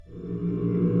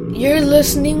You're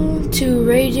listening to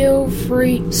Radio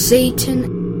Free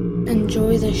Satan.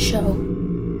 Enjoy the show.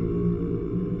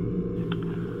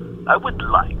 I would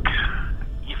like,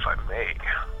 if I may,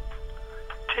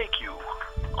 take you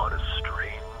on a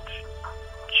strange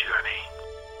journey.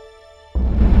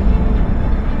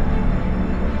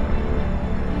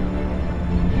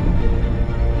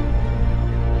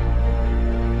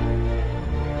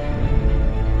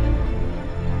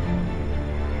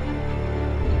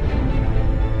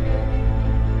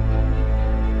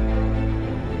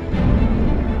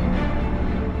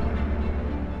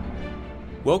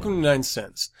 Welcome to 9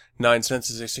 Cents. 9 Cents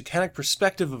is a satanic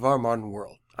perspective of our modern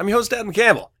world. I'm your host, Adam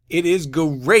Campbell. It is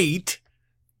great,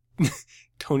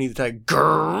 Tony the Tiger,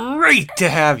 great to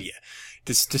have you.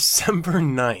 It's December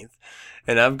 9th,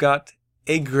 and I've got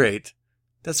a great,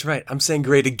 that's right, I'm saying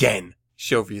great again,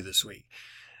 show for you this week.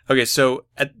 Okay, so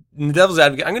at the Devil's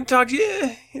Advocate, I'm going to talk to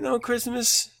you,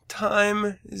 Christmas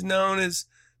time is known as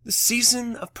the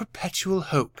season of perpetual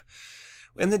hope.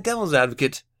 And the Devil's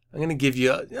Advocate, I'm going to give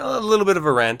you a little bit of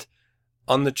a rant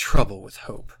on the trouble with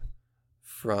hope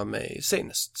from a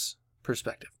Satanist's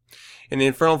perspective. In the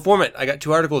Infernal Informant, I got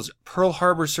 2 articles. Pearl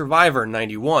Harbor Survivor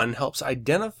 91 helps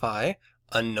identify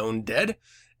unknown dead,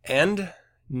 and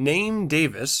Name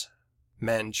Davis,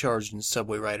 man charged in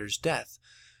subway rider's death,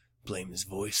 blames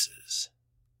voices.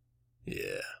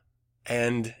 Yeah.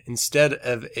 And instead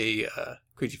of a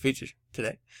creature feature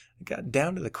today, I got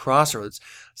down to the crossroads,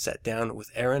 sat down with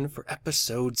Aaron for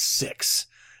episode 6.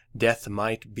 Death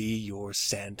Might Be Your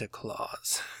Santa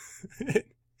Claus.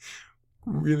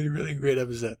 Really, really great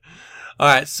episode.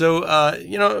 Alright,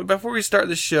 so, before we start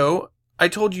the show, I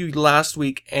told you last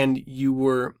week, and you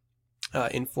were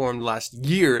informed last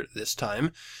year this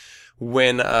time,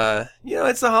 when,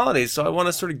 it's the holidays, so I want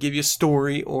to sort of give you a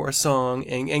story or a song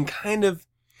and kind of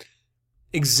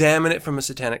examine it from a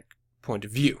satanic point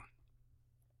of view.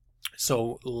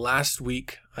 So last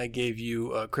week I gave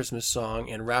you a Christmas song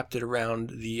and wrapped it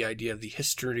around the idea of the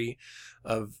history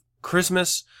of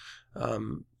Christmas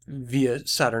via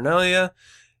Saturnalia.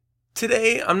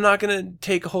 Today I'm not going to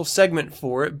take a whole segment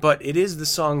for it, but it is the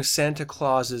song Santa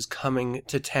Claus is Coming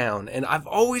to Town. And I've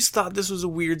always thought this was a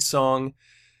weird song.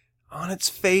 On its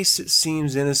face it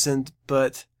seems innocent,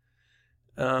 but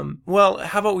how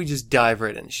about we just dive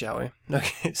right in, shall we?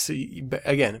 Okay, so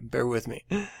again, bear with me.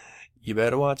 You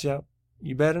better watch out.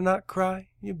 You better not cry.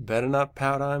 You better not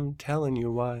pout. I'm telling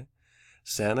you why.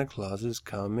 Santa Claus is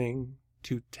coming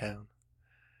to town.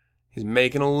 He's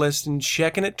making a list and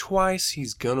checking it twice.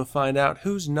 He's gonna find out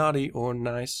who's naughty or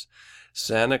nice.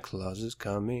 Santa Claus is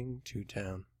coming to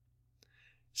town.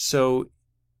 So,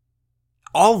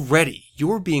 already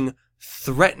you're being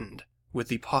threatened with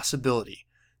the possibility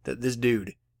that this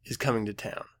dude is coming to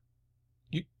town.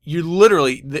 You're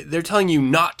literally, they're telling you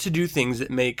not to do things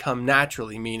that may come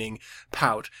naturally, meaning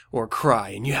pout or cry,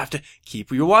 and you have to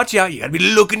keep your watch out. You gotta be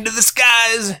looking to the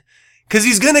skies, cause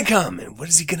he's gonna come, and what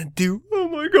is he gonna do? Oh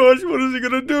my gosh, what is he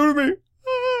gonna do to me?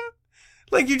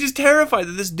 Like, you're just terrified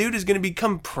that this dude is gonna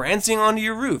become prancing onto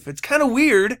your roof. It's kind of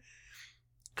weird,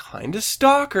 kind of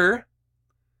stalker,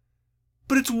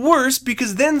 but it's worse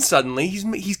because then suddenly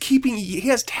he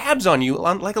has tabs on you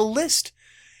on like a list.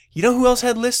 You know who else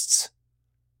had lists?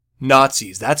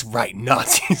 Nazis. That's right.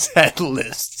 Nazis had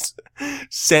lists.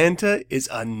 Santa is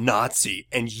a Nazi,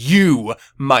 and you,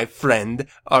 my friend,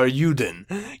 are Juden.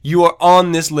 You are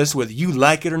on this list whether you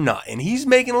like it or not, and he's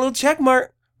making a little check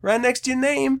mark right next to your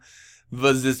name.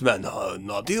 Was this man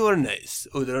naughty or nice?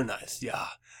 Oh, they're nice. Yeah,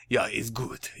 it's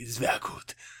good. It's very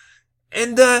good.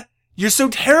 And you're so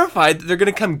terrified that they're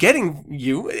going to come getting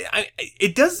you.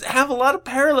 It does have a lot of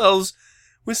parallels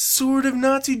with sort of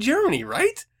Nazi Germany,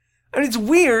 right? I mean, it's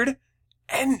weird,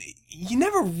 and you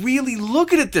never really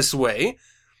look at it this way.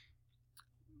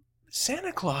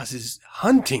 Santa Claus is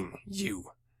hunting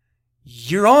you.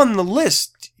 You're on the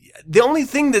list. The only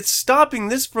thing that's stopping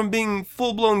this from being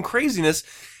full-blown craziness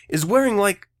is wearing,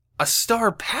 like, a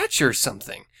star patch or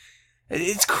something.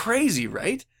 It's crazy,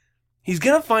 right? He's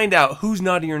gonna find out who's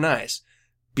naughty or nice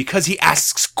because he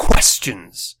asks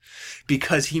questions.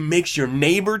 Because he makes your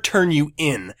neighbor turn you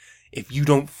in if you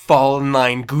don't fall in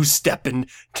line goose-stepping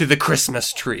to the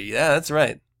Christmas tree. Yeah, that's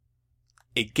right.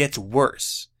 It gets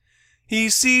worse. He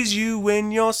sees you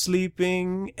when you're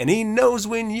sleeping, and he knows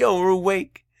when you're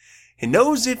awake. He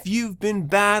knows if you've been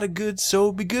bad or good,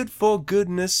 so be good for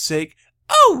goodness sake.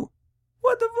 Oh!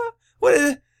 What the fuck? What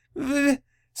is it?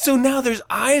 So now there's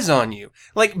eyes on you.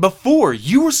 Like, before,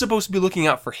 you were supposed to be looking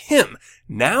out for him.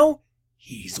 Now,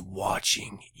 he's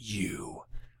watching you.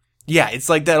 Yeah, it's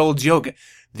like that old joke.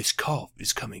 This call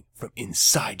is coming from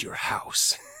inside your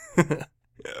house.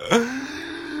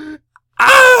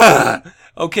 Ah!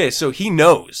 Okay, so he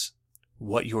knows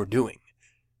what you're doing.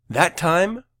 That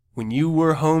time when you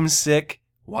were homesick,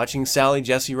 watching Sally,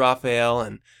 Jesse, Raphael,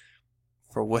 and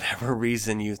for whatever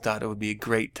reason you thought it would be a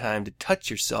great time to touch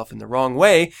yourself in the wrong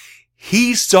way,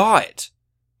 he saw it.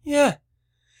 Yeah.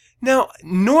 Now,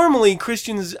 normally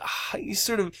Christians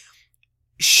sort of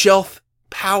shelf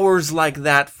powers like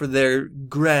that for their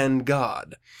grand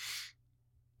God.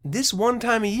 This one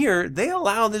time a year, they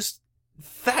allow this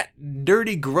fat,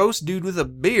 dirty, gross dude with a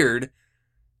beard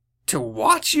to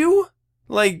watch you?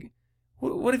 Like,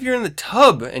 what if you're in the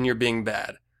tub and you're being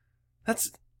bad?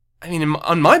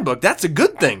 On my book, that's a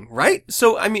good thing, right?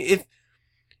 So,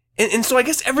 and so I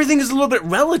guess everything is a little bit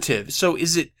relative. So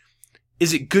is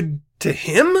it good to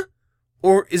him?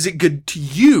 Or is it good to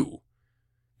you?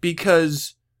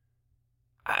 Because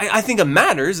I think it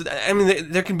matters. I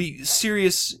mean, there can be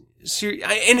serious,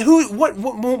 and what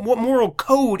moral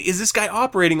code is this guy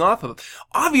operating off of?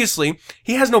 Obviously,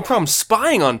 he has no problem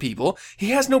spying on people.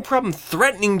 He has no problem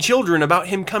threatening children about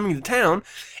him coming to town.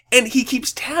 And he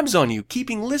keeps tabs on you,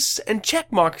 keeping lists and check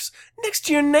marks next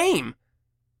to your name.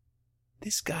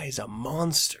 This guy is a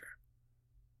monster.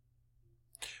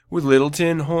 With little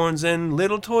tin horns and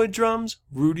little toy drums,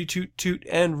 Rudy Toot Toot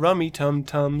and Rummy Tum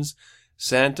Tums,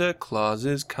 Santa Claus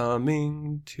is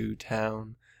coming to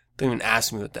town. Don't even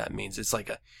ask me what that means. It's like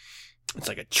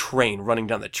a train running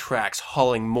down the tracks,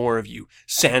 hauling more of you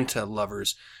Santa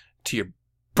lovers to your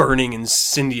burning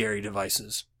incendiary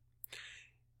devices.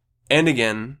 And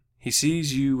again, he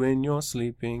sees you when you're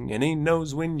sleeping, and he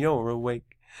knows when you're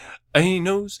awake. And he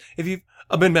knows if you've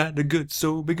been bad or good,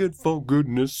 so be good for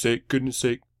goodness sake, goodness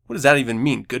sake. What does that even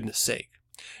mean, goodness sake?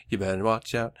 You better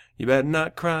watch out, you better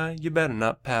not cry, you better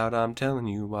not pout, I'm telling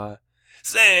you why.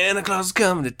 Santa Claus is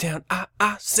coming to town,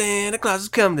 Santa Claus is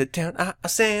coming to town,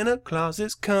 Santa Claus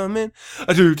is coming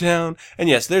to town. And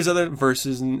yes, there's other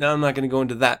verses, and I'm not going to go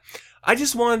into that. I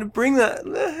just wanted to bring that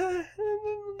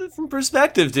different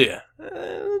perspective to you.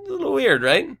 A little weird,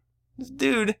 right? This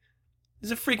dude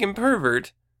is a freaking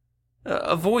pervert,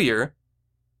 a voyeur,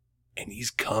 and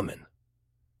he's coming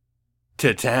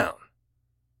to town.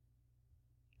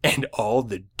 And all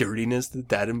the dirtiness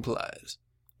that implies.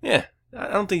 Yeah,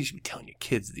 I don't think you should be telling your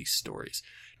kids these stories.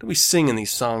 Don't be singing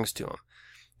these songs to them.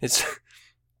 It's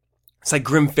like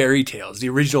grim fairy tales. The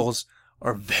originals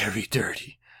are very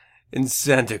dirty. And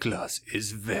Santa Claus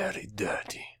is very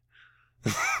dirty.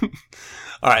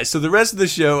 Alright, so the rest of the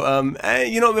show,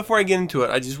 before I get into it,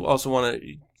 I just also want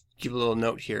to give a little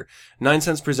note here. 9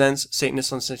 Cents presents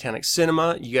Satanists on Satanic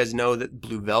Cinema. You guys know that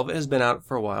Blue Velvet has been out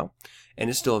for a while and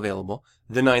is still available.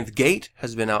 The Ninth Gate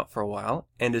has been out for a while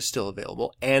and is still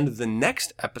available. And the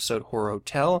next episode, Horror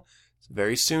Hotel, is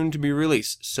very soon to be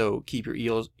released. So keep your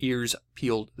ears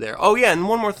peeled there. Oh yeah, and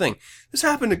one more thing. This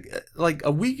happened like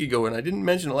a week ago and I didn't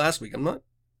mention it last week.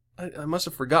 I must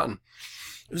have forgotten.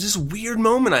 It was this weird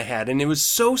moment I had, and it was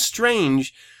so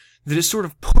strange that it sort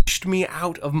of pushed me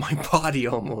out of my body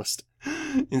almost.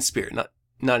 In spirit.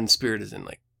 Not in spirit as in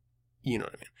like, you know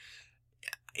what I mean.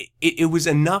 It was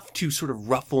enough to sort of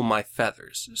ruffle my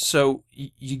feathers. So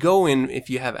you go in if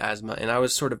you have asthma, and I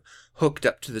was sort of hooked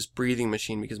up to this breathing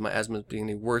machine because my asthma is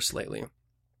getting worse lately.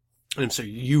 And so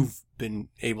you've been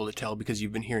able to tell because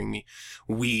you've been hearing me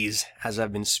wheeze as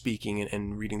I've been speaking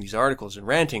and reading these articles and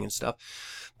ranting and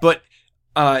stuff. But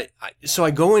so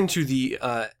I go into the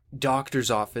doctor's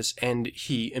office, and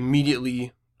he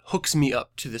immediately hooks me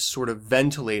up to this sort of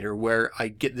ventilator where I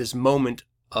get this moment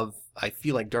of, I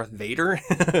feel like Darth Vader.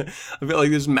 I've got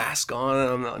like this mask on,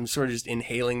 and I'm sort of just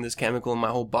inhaling this chemical, and my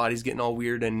whole body's getting all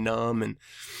weird and numb, and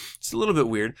it's a little bit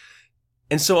weird.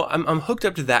 And so I'm hooked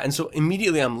up to that, and so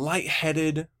immediately I'm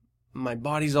lightheaded, my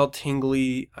body's all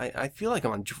tingly, I feel like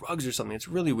I'm on drugs or something, it's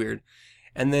really weird.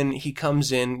 And then he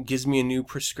comes in, gives me a new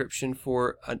prescription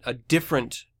for a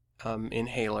different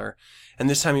inhaler, and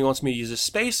this time he wants me to use a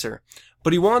spacer,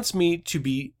 but he wants me to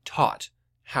be taught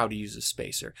how to use a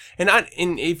spacer. And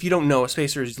if you don't know, a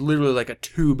spacer is literally like a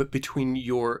tube between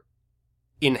your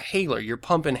inhaler, your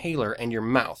pump inhaler, and your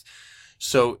mouth.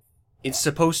 So it's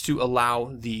supposed to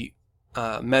allow the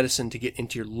medicine to get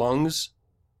into your lungs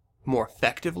more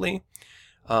effectively.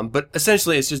 But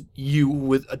essentially it's just you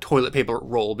with a toilet paper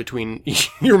roll between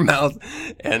your mouth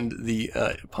and the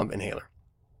pump inhaler.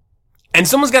 And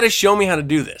someone's got to show me how to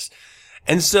do this.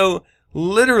 And so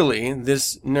literally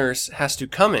this nurse has to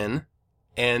come in,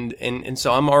 and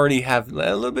so I'm already have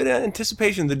a little bit of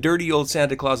anticipation. The dirty old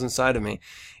Santa Claus inside of me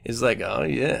is like, oh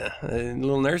yeah, the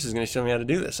little nurse is going to show me how to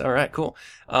do this. All right, cool.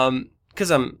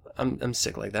 'Cause I'm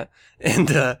sick like that.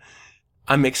 And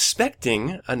I'm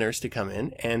expecting a nurse to come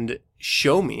in and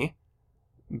show me,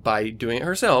 by doing it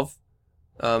herself,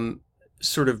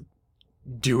 sort of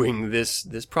doing this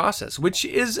process, which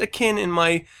is akin in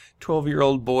my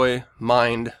 12-year-old boy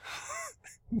mind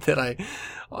that I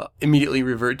immediately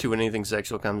revert to when anything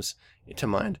sexual comes to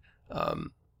mind.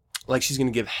 Like she's going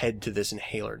to give head to this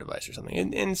inhaler device or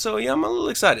something. And so, yeah, I'm a little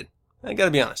excited. I got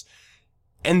to be honest.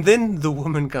 And then the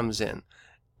woman comes in,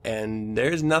 and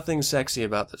there's nothing sexy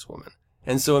about this woman.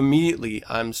 And so immediately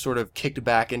I'm sort of kicked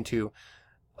back into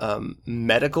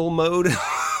medical mode.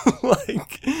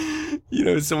 Like, you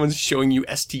know, someone's showing you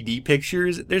STD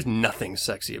pictures. There's nothing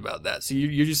sexy about that. So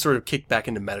you're just sort of kicked back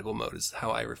into medical mode is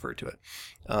how I refer to it.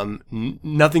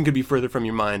 Nothing could be further from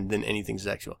your mind than anything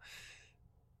sexual.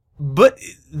 But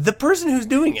the person who's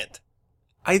doing it,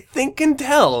 I think, can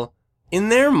tell in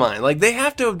their mind. Like, they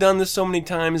have to have done this so many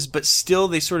times, but still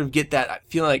they sort of get that. I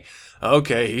feel like,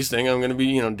 okay, he's thinking I'm going to be,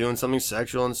 you know, doing something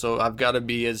sexual, and so I've got to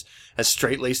be as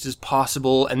straight-laced as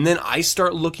possible. And then I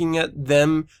start looking at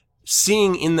them,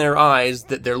 seeing in their eyes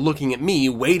that they're looking at me,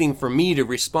 waiting for me to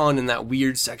respond in that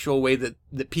weird sexual way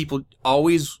that people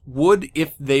always would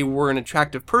if they were an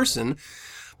attractive person.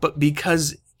 But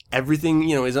because everything,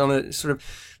 you know, is on a sort of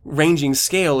ranging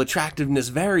scale, attractiveness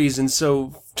varies, and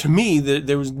so to me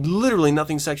there was literally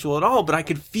nothing sexual at all, but I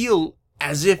could feel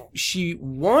as if she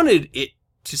wanted it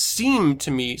to seem to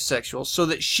me sexual so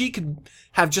that she could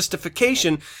have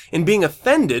justification in being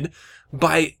offended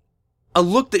by a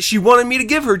look that she wanted me to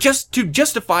give her just to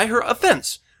justify her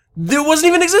offense. There wasn't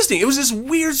even existing. It was this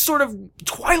weird sort of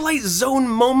Twilight Zone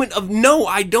moment of, no,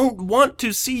 I don't want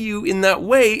to see you in that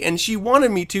way, and she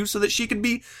wanted me to so that she could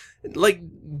be, like,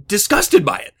 disgusted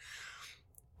by it.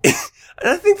 And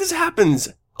I think this happens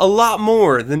a lot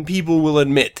more than people will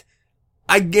admit.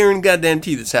 I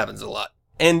guarantee this happens a lot.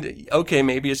 And, okay,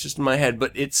 maybe it's just in my head,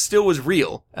 but it still was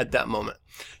real at that moment.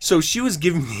 So she was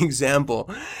giving the example,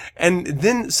 and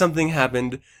then something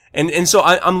happened, and so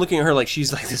I'm looking at her like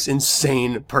she's like this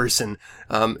insane person,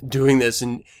 doing this,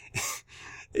 and,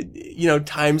 you know,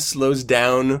 time slows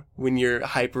down when you're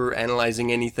hyper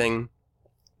analyzing anything.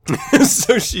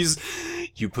 So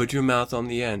you put your mouth on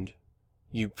the end,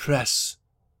 you press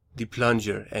the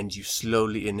plunger, and you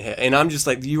slowly inhale. And I'm just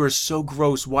like, you are so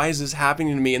gross. Why is this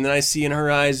happening to me? And then I see in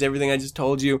her eyes everything I just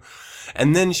told you.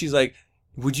 And then she's like,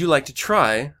 would you like to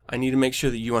try? I need to make sure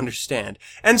that you understand.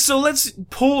 And so let's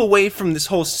pull away from this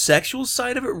whole sexual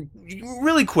side of it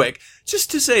really quick,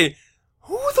 just to say,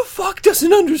 who the fuck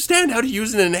doesn't understand how to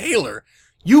use an inhaler?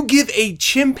 You give a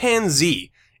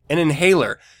chimpanzee an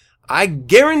inhaler, I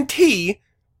guarantee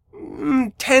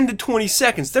 10 to 20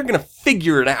 seconds, they're going to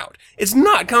figure it out. It's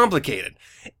not complicated.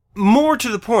 More to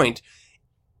the point,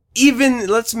 even,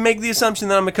 let's make the assumption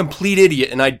that I'm a complete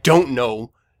idiot and I don't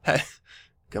know,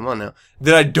 come on now,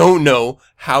 that I don't know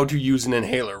how to use an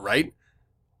inhaler, right?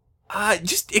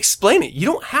 Just explain it. You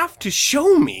don't have to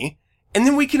show me, and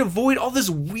then we can avoid all this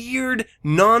weird,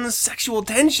 non-sexual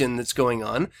tension that's going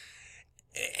on.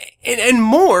 And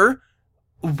more,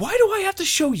 why do I have to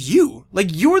show you? Like,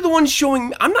 you're the one showing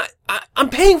me. I'm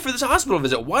paying for this hospital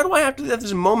visit. Why do I have to have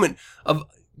this moment of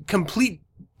complete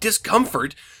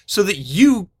discomfort so that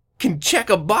you can check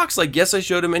a box like, yes, I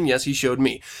showed him, and yes, he showed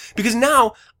me? Because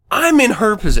now I'm in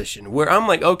her position where I'm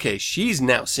like, okay, she's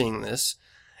now seeing this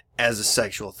as a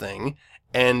sexual thing,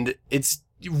 and it's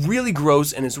really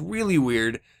gross, and it's really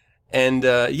weird, and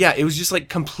yeah, it was just like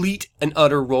complete and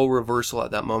utter role reversal at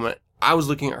that moment. I was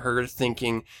looking at her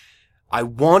thinking, I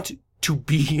want to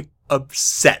be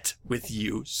upset with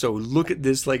you, so look at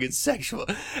this like it's sexual.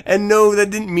 And no, that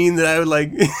didn't mean that I would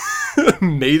like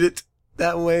made it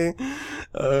that way,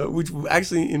 which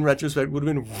actually in retrospect would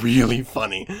have been really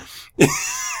funny.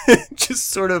 Just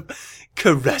sort of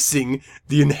caressing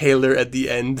the inhaler at the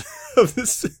end of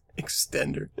this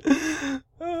extender.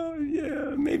 Oh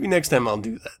yeah, maybe next time I'll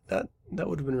do that. That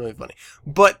would have been really funny.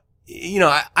 But, you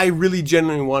know, I really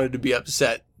genuinely wanted to be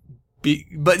upset.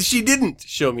 But she didn't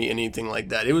show me anything like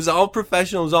that. It was all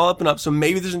professional. It was all up and up. So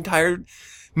maybe this entire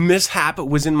mishap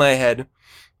was in my head.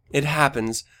 It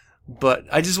happens. But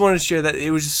I just wanted to share that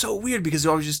it was just so weird because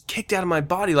I was just kicked out of my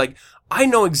body. Like, I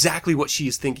know exactly what she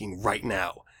is thinking right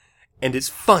now. And it's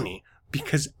funny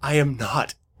because I am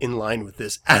not in line with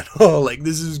this at all. Like,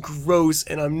 this is gross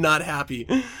and I'm not happy.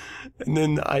 And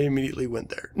then I immediately went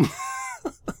there.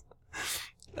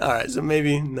 Alright, so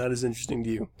maybe not as interesting to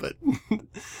you, but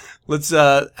let's,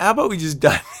 how about we just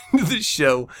dive into the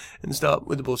show and stop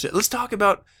with the bullshit. Let's talk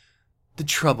about the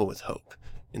trouble with hope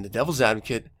in The Devil's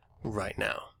Advocate right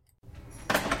now.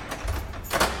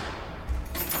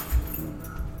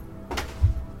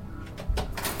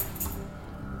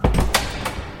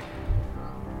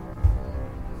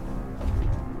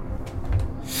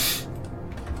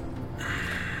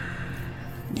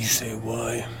 You say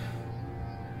why?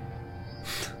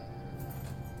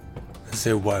 I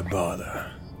say, why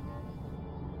bother?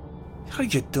 How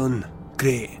you done?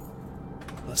 Great.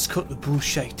 Let's cut the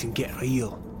bullshit and get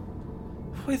real.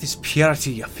 Why this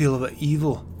purity you feel about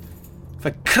evil?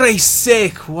 For Christ's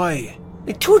sake, why?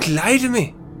 Don't lie to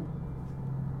me.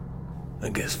 I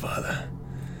guess, Father.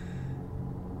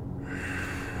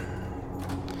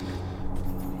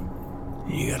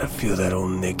 You gotta feel that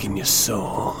old nick in your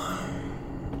soul,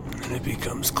 and it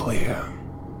becomes clear.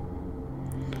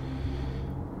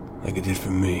 Like it did for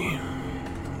me,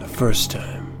 the first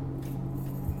time.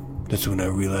 That's when I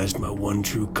realized my one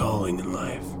true calling in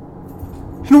life.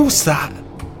 And what's that?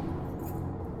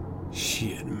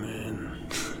 Shit, man.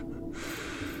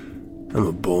 I'm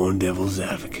a born devil's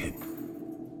advocate.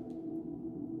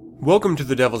 Welcome to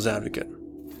the Devil's Advocate.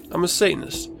 I'm a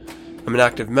Satanist. I'm an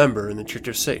active member in the Church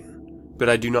of Satan, but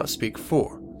I do not speak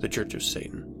for the Church of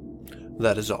Satan.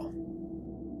 That is all.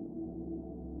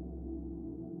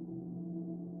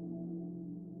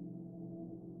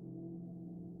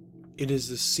 It is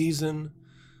the season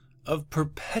of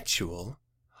perpetual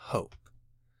hope.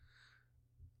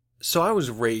 So I was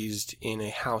raised in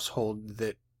a household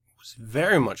that was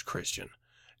very much Christian,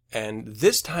 and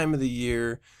this time of the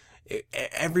year,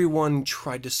 everyone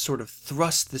tried to sort of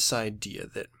thrust this idea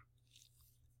that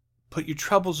put your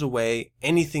troubles away,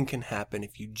 anything can happen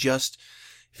if you just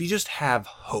have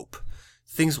hope.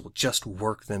 Things will just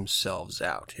work themselves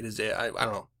out. It is, I don't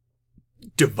know,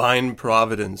 divine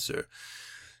providence, or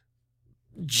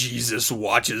Jesus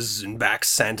watches and backs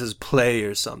Santa's play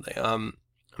or something. I'm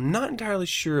not entirely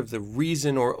sure of the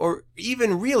reason or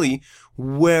even really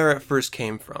where it first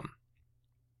came from.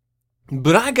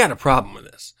 But I got a problem with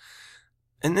this.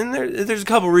 And then there's a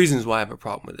couple reasons why I have a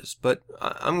problem with this, but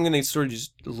I'm going to sort of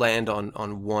just land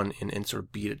on one and sort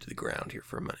of beat it to the ground here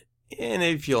for a minute. And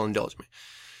if you'll indulge me.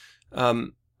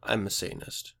 I'm a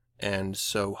Satanist. And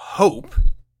so hope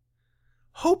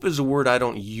is a word I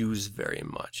don't use very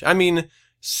much. I mean,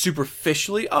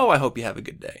 superficially, I hope you have a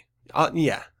good day.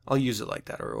 I'll use it like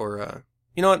that. Or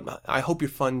you know what? I hope your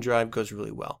fun drive goes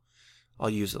really well. I'll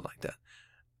use it like that.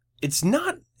 It's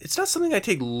not something I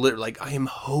take literally, like, I am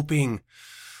hoping.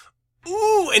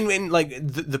 Ooh, and like,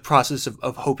 the process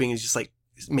of hoping is just like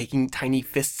making tiny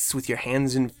fists with your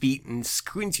hands and feet and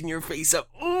squinching your face up.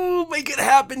 Ooh, make it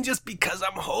happen just because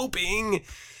I'm hoping.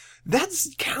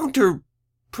 That's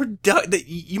counterproductive.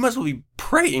 You must well be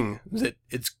praying that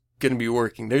it's going to be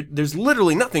working. There's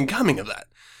literally nothing coming of that.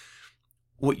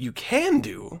 What you can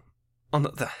do, on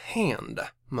the hand,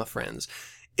 my friends,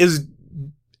 is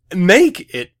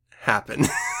make it happen.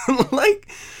 Like,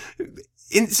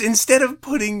 instead of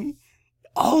putting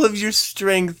all of your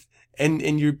strength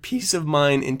and your peace of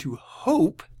mind into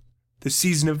hope, the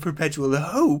season of perpetual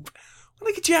hope,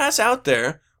 well, get your ass out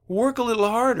there, work a little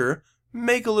harder,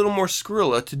 make a little more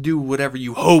Skrilla to do whatever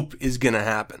you hope is going to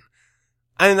happen.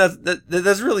 I mean,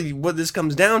 that's really what this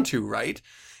comes down to, right?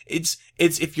 It's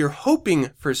if you're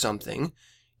hoping for something,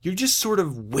 you're just sort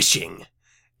of wishing.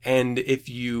 And if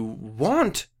you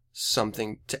want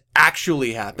something to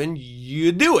actually happen,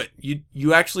 you do it.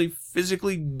 You actually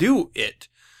physically do it.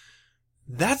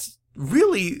 That's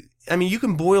really, I mean, you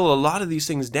can boil a lot of these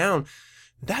things down.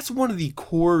 That's one of the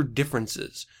core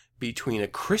differences between a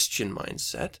Christian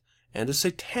mindset and a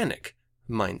satanic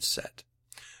mindset.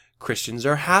 Christians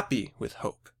are happy with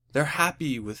hope. They're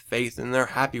happy with faith, and they're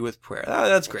happy with prayer.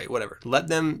 That's great, whatever. Let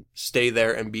them stay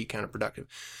there and be counterproductive.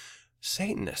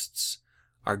 Satanists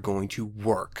are going to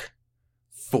work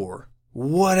for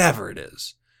whatever it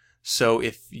is. So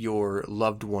if your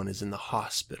loved one is in the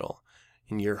hospital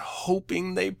and you're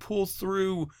hoping they pull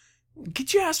through,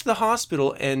 get your ass to the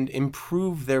hospital and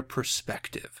improve their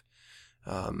perspective.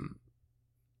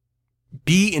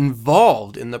 Be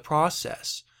involved in the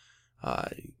process.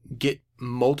 Get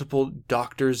multiple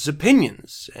doctors'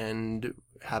 opinions and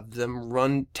have them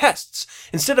run tests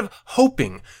instead of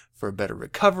hoping for a better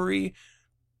recovery.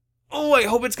 Oh, I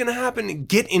hope it's going to happen.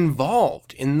 Get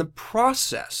involved in the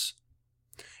process.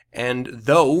 And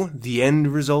though the end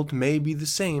result may be the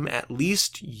same, at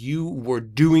least you were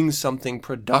doing something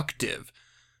productive.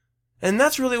 And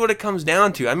that's really what it comes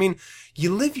down to. I mean,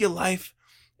 you live your life,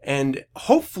 and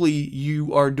hopefully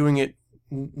you are doing it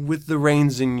with the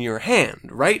reins in your hand,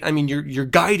 right? I mean, you're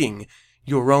guiding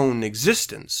your own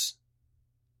existence.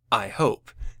 I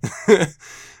hope.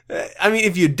 I mean,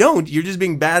 if you don't, you're just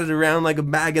being batted around like a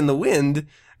bag in the wind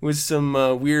with some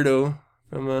weirdo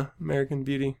from American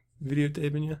Beauty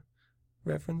videotaping you.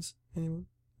 Reference? Anyone?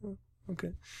 Oh,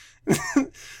 okay.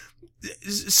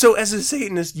 So as a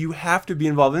Satanist, you have to be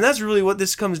involved. And that's really what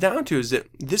this comes down to, is that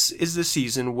this is the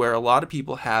season where a lot of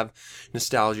people have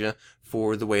nostalgia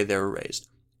for the way they were raised.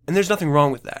 And there's nothing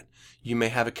wrong with that. You may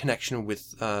have a connection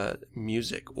with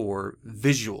music or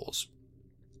visuals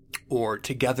or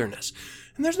togetherness.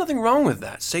 And there's nothing wrong with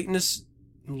that. Satanists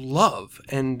love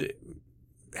and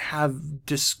have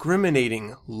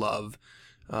discriminating love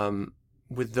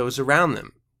with those around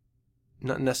them.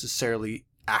 Not necessarily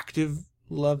active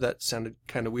love. That sounded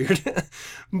kind of weird.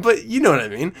 But you know what I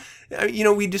mean.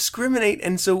 We discriminate,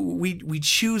 and so we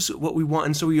choose what we want,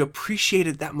 and so we appreciate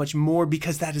it that much more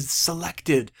because that is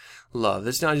selected love.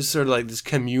 It's not just sort of like this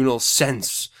communal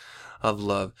sense of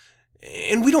love.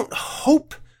 And we don't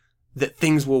hope that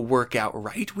things will work out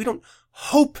right. We don't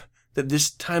hope that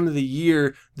this time of the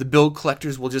year the bill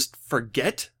collectors will just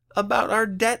forget about our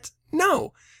debt.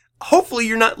 No. Hopefully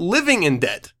you're not living in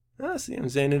debt. See, I'm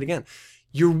saying it again.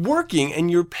 You're working and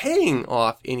you're paying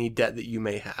off any debt that you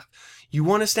may have. You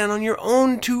want to stand on your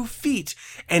own 2 feet.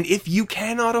 And if you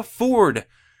cannot afford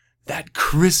that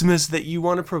Christmas that you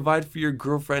want to provide for your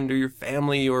girlfriend or your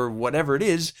family or whatever it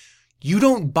is, you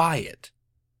don't buy it.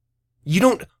 You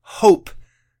don't hope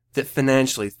that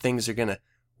financially things are going to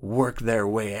work their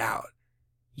way out.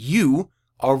 You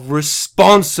are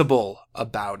responsible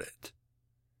about it.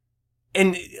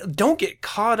 And don't get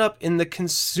caught up in the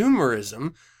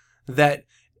consumerism that,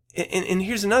 and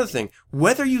here's another thing,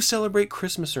 whether you celebrate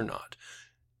Christmas or not,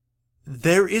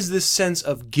 there is this sense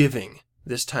of giving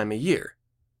this time of year.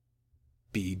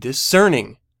 Be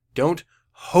discerning. Don't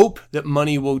hope that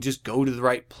money will just go to the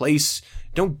right place.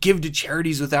 Don't give to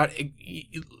charities without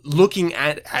looking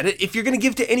at it if you're going to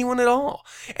give to anyone at all.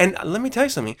 And let me tell you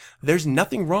something. There's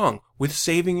nothing wrong with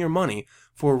saving your money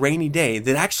for a rainy day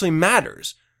that actually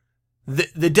matters.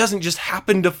 That doesn't just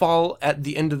happen to fall at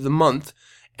the end of the month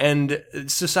and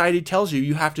society tells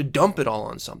you have to dump it all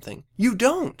on something. You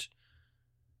don't.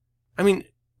 I mean,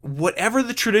 whatever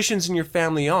the traditions in your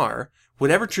family are,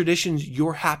 whatever traditions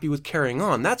you're happy with carrying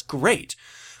on, that's great.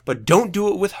 But don't do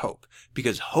it with hope,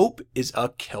 because hope is a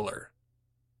killer.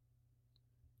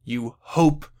 You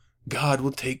hope God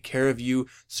will take care of you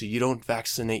so you don't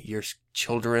vaccinate your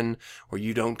children or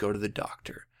you don't go to the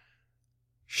doctor.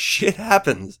 Shit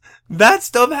happens. That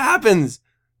stuff happens.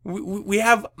 We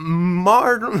have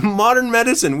modern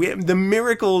medicine. We have the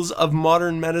miracles of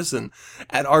modern medicine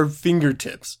at our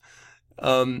fingertips.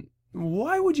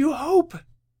 Why would you hope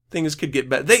things could get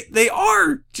better? They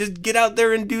are. Just get out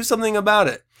there and do something about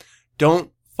it.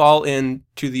 Don't fall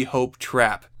into the hope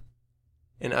trap.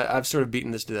 And I've sort of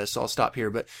beaten this to death, so I'll stop here.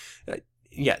 But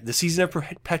yeah, the season of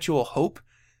perpetual hope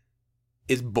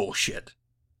is bullshit.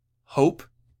 Hope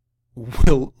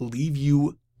will leave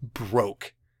you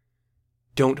broke.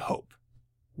 Don't hope.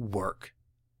 Work.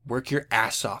 Work your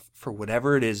ass off for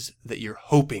whatever it is that you're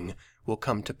hoping will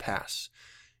come to pass.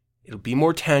 It'll be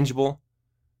more tangible,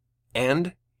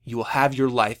 and you will have your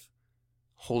life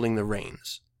holding the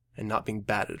reins and not being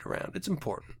batted around. It's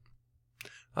important.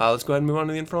 Let's go ahead and move on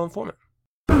to the Infernal Informant.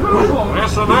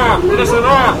 Listen up,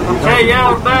 okay,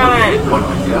 y'all daddy.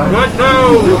 Good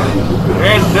news,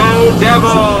 there's no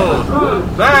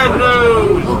devil. Bad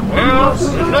news, well,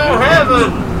 there's no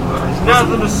heaven. There's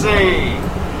nothing to see.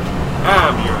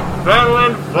 I'm your Infernal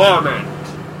Informant.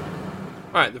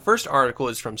 Alright, the first article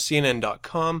is from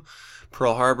CNN.com.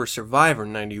 Pearl Harbor Survivor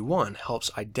 91 helps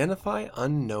identify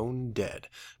unknown dead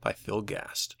by Phil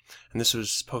Gast. And this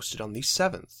was posted on the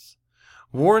 7th.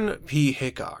 Warren P.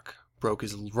 Hickok broke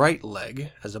his right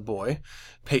leg as a boy.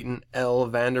 Peyton L.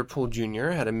 Vanderpool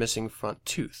Jr. had a missing front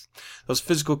tooth. Those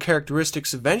physical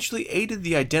characteristics eventually aided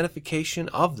the identification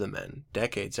of the men,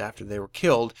 decades after they were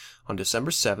killed on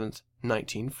December 7th,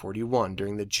 1941,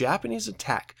 during the Japanese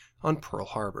attack on Pearl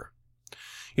Harbor.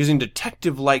 Using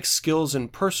detective-like skills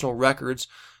and personal records,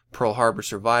 Pearl Harbor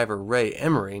survivor Ray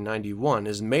Emery, 91,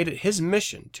 has made it his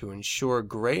mission to ensure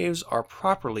graves are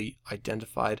properly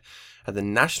identified at the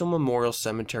National Memorial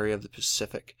Cemetery of the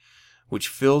Pacific, which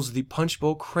fills the Punch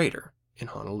Bowl crater in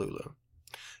Honolulu.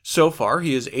 So far,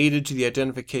 he has aided to the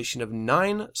identification of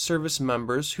 9 service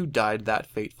members who died that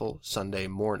fateful Sunday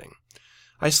morning.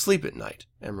 I sleep at night,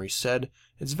 Emery said.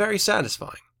 It's very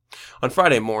satisfying. On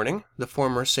Friday morning, the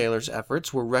former sailor's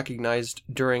efforts were recognized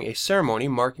during a ceremony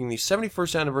marking the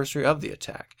 71st anniversary of the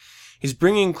attack. He's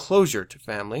bringing closure to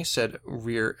family, said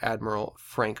Rear Admiral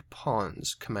Frank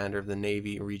Pons, commander of the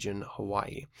Navy Region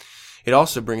Hawaii. It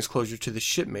also brings closure to the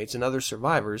shipmates and other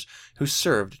survivors who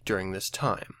served during this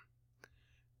time.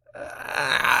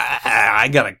 I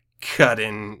gotta cut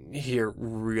in here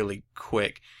really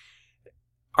quick.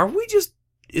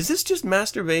 Is this just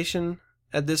masturbation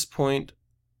at this point?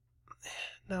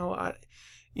 No,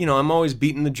 I'm always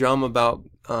beating the drum about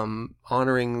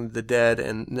honoring the dead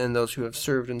and those who have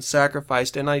served and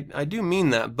sacrificed, and I do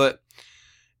mean that, but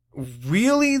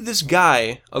really, this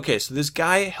guy... Okay, so this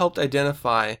guy helped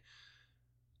identify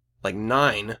like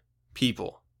 9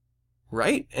 people,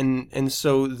 right? And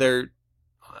so they're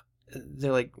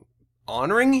like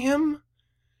honoring him?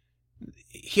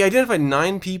 He identified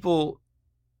 9 people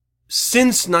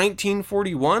since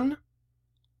 1941?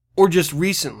 Or just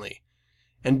recently?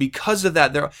 And because of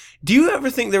that, do you ever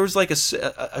think there was like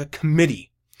a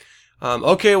committee?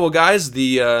 Okay, well, guys,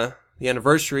 the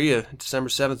anniversary of December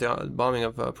 7th, the bombing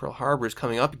of Pearl Harbor is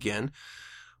coming up again.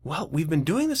 Well, we've been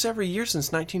doing this every year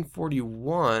since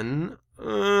 1941. What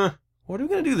are we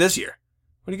going to do this year?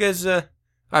 What do you guys... All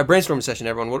right, brainstorming session,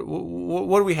 everyone.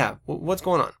 What do we have? What's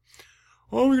going on?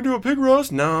 Oh, we can do a pig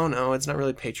roast? No, it's not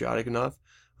really patriotic enough.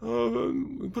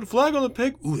 We put a flag on the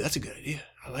pig? Ooh, that's a good idea.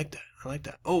 I like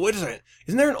that. Oh, wait a second.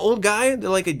 Isn't there an old guy that,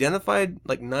 like, identified,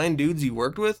 like, 9 dudes he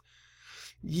worked with?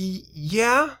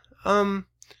 Yeah.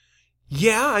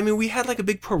 Yeah, I mean, we had, like, a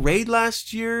big parade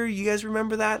last year. You guys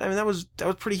remember that? I mean, that was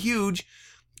pretty huge.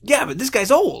 Yeah, but this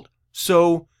guy's old.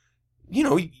 So, you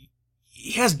know, he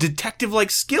has detective-like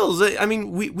skills. I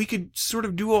mean, we could sort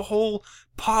of do a whole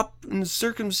pop and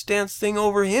circumstance thing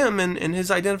over him and his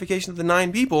identification of the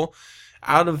 9 people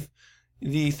out of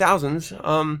the thousands.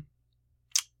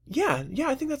 Yeah,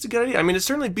 I think that's a good idea. I mean, it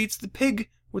certainly beats the pig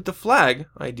with the flag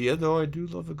idea, though I do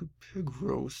love a good pig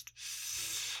roast.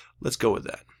 Let's go with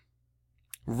that.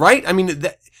 Right? I mean,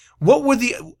 what were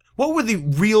the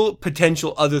real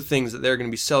potential other things that they're going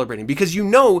to be celebrating? Because you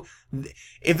know,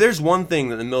 if there's one thing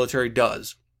that the military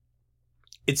does,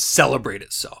 it's celebrate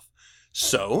itself.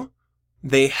 So,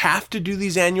 they have to do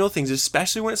these annual things,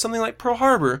 especially when it's something like Pearl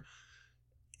Harbor.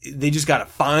 They just got to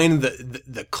find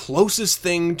the closest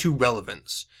thing to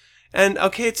relevance. And,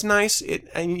 okay, it's nice.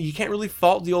 And you can't really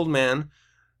fault the old man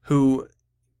who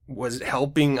was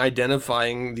helping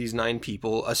identifying these 9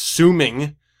 people,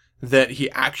 assuming that he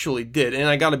actually did. And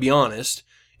I gotta be honest,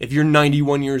 if you're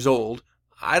 91 years old,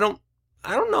 I don't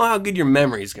know how good your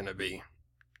memory is gonna be.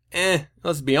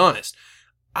 Let's be honest.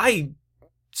 I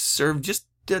served just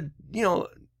a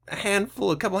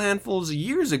couple handfuls of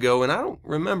years ago, and I don't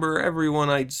remember everyone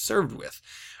I served with.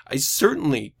 I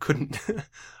certainly couldn't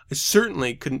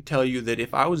tell you that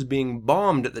if I was being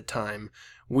bombed at the time,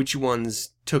 which ones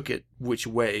took it which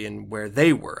way and where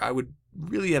they were. I would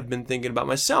really have been thinking about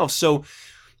myself. So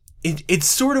it's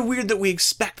sort of weird that we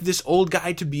expect this old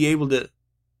guy to be able to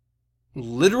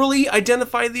literally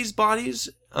identify these bodies.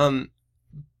 But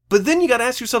then you got to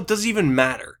ask yourself, does it even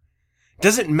matter?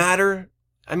 Does it matter?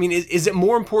 I mean, is it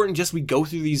more important just we go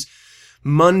through these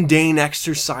mundane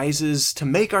exercises to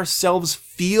make ourselves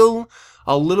feel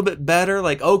a little bit better?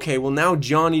 Like, okay, well, now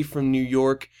Johnny from New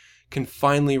York can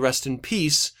finally rest in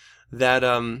peace that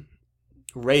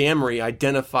Ray Emery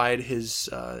identified his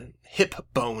hip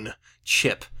bone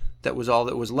chip. That was all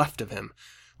that was left of him.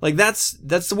 Like, that's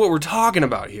what we're talking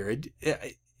about here.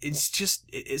 It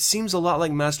seems a lot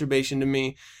like masturbation to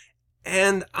me,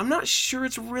 and I'm not sure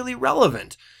it's really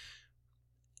relevant.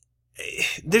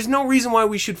 There's no reason why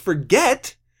we should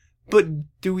forget,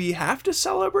 but do we have to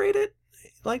celebrate it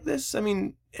like this? I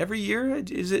mean, every year,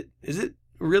 is it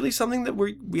really something that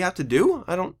we have to do?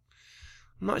 I'm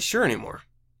not sure anymore.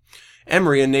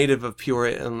 Emery, a native of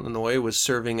Peoria, Illinois, was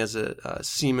serving as a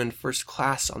seaman first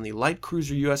class on the light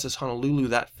cruiser USS Honolulu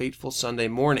that fateful Sunday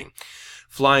morning.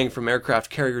 Flying from aircraft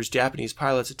carriers, Japanese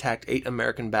pilots attacked 8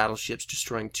 American battleships,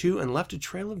 destroying 2, and left a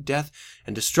trail of death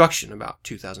and destruction. About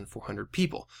 2,400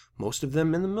 people, most of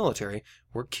them in the military,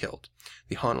 were killed.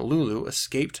 The Honolulu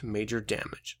escaped major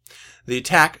damage. The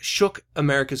attack shook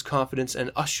America's confidence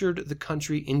and ushered the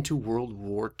country into World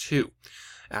War II.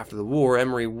 After the war,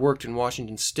 Emery worked in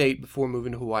Washington State before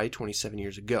moving to Hawaii 27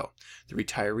 years ago. The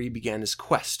retiree began his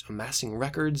quest, amassing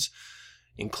records,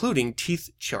 including teeth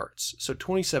charts. So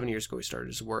 27 years ago he started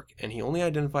his work, and he only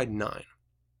identified 9.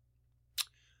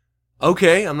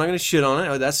 Okay, I'm not going to shit on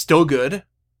it. That's still good.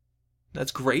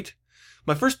 That's great.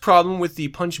 My first problem with the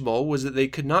punch bowl was that they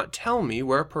could not tell me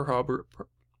where Pearl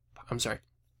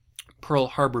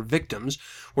Harbor victims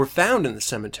were found in the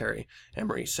cemetery,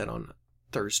 Emery said on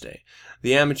Thursday.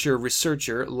 The amateur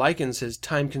researcher likens his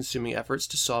time-consuming efforts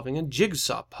to solving a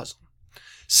jigsaw puzzle.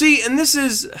 See, and this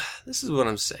is what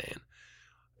I'm saying.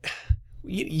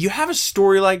 You have a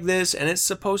story like this, and it's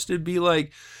supposed to be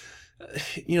like,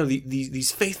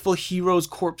 these faithful heroes'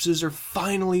 corpses are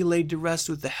finally laid to rest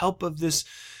with the help of this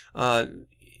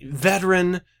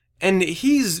veteran, and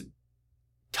he's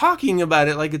talking about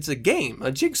it like it's a game,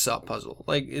 a jigsaw puzzle.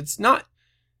 Like, it's not.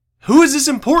 Who is this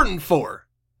important for?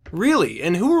 Really?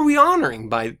 And who are we honoring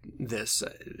by this,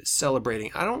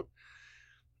 celebrating?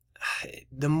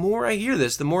 The more I hear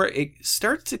this, the more it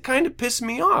starts to kind of piss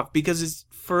me off, because it's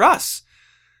for us.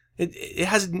 It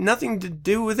has nothing to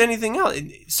do with anything else.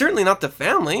 Certainly not the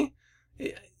family.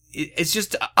 It's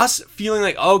just us feeling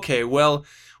like, okay, well,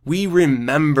 we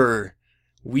remember.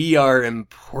 We are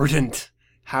important.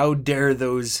 How dare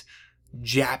those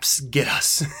Japs get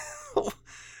us?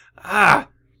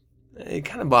 It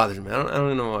kind of bothers me. I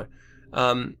don't know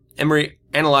why. Emery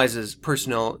analyzes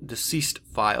personnel deceased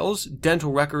files,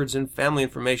 dental records, and family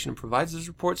information, and provides those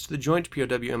reports to the Joint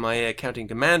POW-MIA Accounting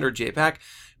Command, or JPAC,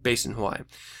 based in Hawaii.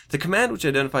 The command, which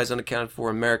identifies unaccounted for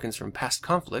Americans from past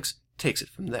conflicts, takes it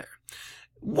from there.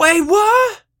 Wait,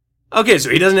 what? Okay, so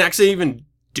he doesn't actually even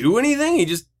do anything? He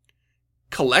just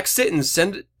collects it and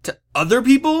sends it to other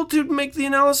people to make the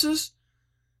analysis?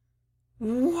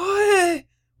 What?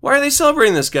 Why are they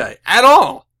celebrating this guy at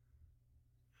all?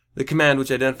 The command,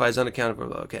 which identifies unaccounted for...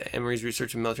 Okay, Emery's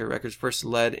research in military records first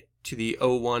led to the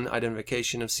 01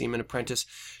 identification of seaman apprentice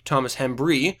Thomas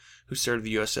Hembree, who served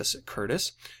the USS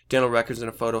Curtis. Dental records and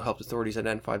a photo helped authorities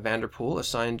identify Vanderpool,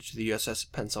 assigned to the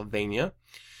USS Pennsylvania.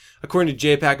 According to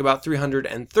JPAC, about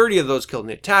 330 of those killed in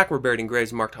the attack were buried in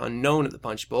graves marked unknown at the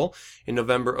Punch Bowl. In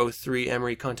November 03,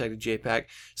 Emery contacted JPAC,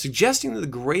 suggesting that the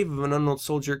grave of an unknown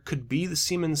soldier could be the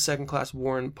seaman's second-class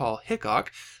Warren Paul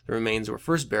Hickok. The remains were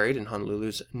first buried in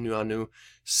Honolulu's Nuuanu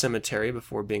Cemetery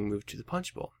before being moved to the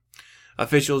Punch Bowl.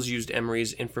 Officials used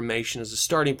Emery's information as a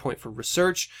starting point for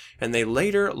research, and they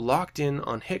later locked in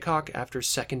on Hickok after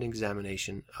second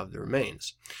examination of the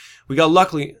remains. We got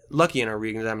lucky in our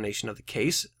re-examination of the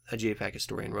case, a JPAC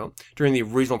historian wrote. During the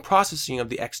original processing of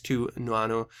the X2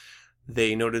 Nuuanu,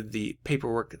 they noted the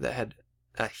paperwork that had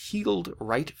a healed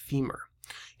right femur.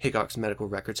 Hickok's medical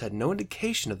records had no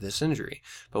indication of this injury,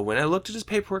 but when I looked at his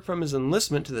paperwork from his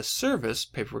enlistment to the service,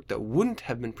 paperwork that wouldn't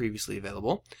have been previously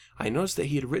available, I noticed that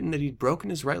he had written that he'd broken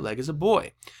his right leg as a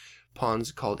boy.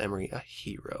 Pons called Emery a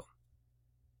hero.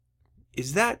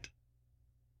 Is that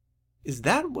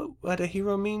what a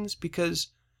hero means? Because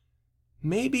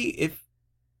maybe if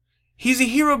he's a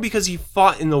hero because he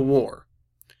fought in the war,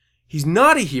 he's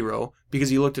not a hero because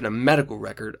he looked at a medical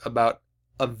record about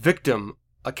a victim,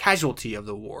 a casualty of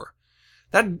the war.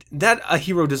 That a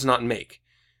hero does not make,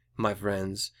 my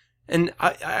friends. And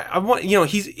I want,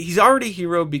 he's already a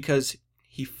hero because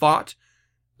he fought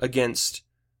against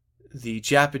the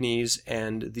Japanese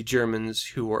and the Germans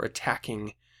who were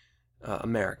attacking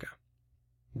America.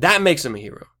 That makes him a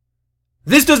hero.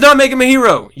 This does not make him a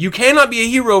hero. You cannot be a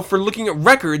hero for looking at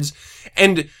records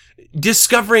and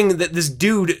discovering that this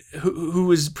dude who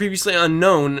was previously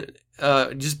unknown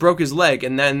just broke his leg,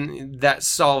 and then that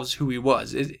solves who he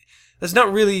was. That's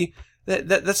not really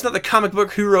that's not the comic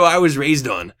book hero I was raised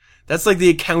on. That's like the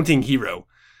accounting hero.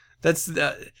 That's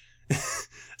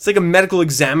it's like a medical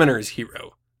examiner's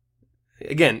hero.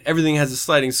 Again, everything has a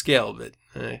sliding scale, but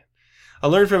I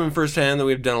learned from him firsthand that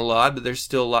we've done a lot, but there's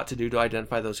still a lot to do to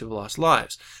identify those who have lost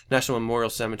lives. National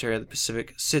Memorial Cemetery of the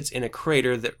Pacific sits in a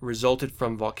crater that resulted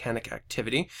from volcanic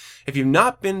activity. If you've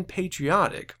not been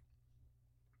patriotic,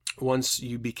 once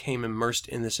you became immersed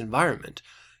in this environment,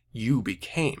 you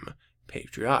became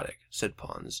patriotic, said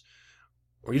Pons.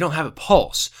 Or you don't have a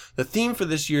pulse. The theme for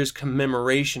this year's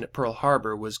commemoration at Pearl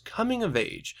Harbor was coming of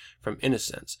age from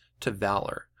innocence to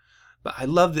valor. But I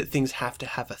love that things have to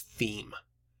have a theme.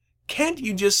 Can't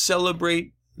you just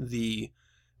celebrate the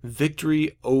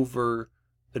victory over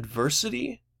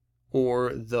adversity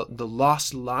or the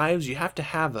lost lives? You have to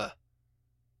have a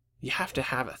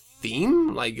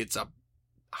theme, like it's a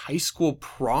high school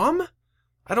prom?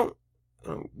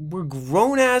 We're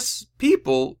grown ass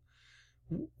people.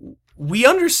 We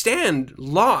understand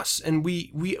loss, and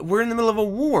we're in the middle of a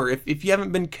war. If you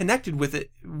haven't been connected with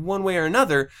it one way or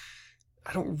another,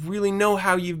 I don't really know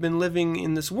how you've been living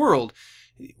in this world.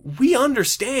 We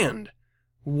understand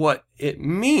what it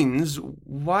means.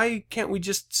 Why can't we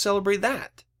just celebrate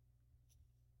that?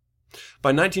 By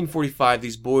 1945,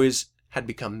 these boys had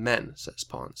become men, says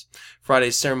Pons.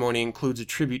 Friday's ceremony includes a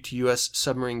tribute to U.S.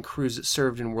 submarine crews that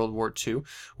served in World War II.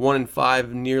 1 in 5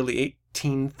 of nearly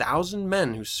 18,000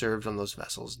 men who served on those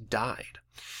vessels died.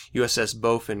 USS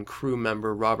Bowfin crew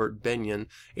member Robert Benyon,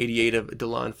 88 of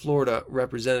DeLon, Florida,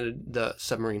 represented the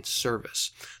submarine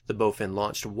service. The Bowfin,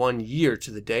 launched 1 year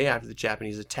to the day after the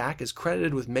Japanese attack, is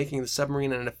credited with making the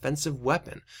submarine an offensive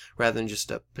weapon rather than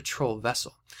just a patrol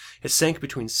vessel. It sank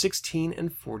between 16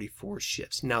 and 44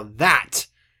 ships. Now that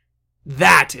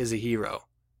is a hero.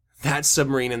 That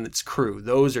submarine and its crew,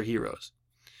 those are heroes.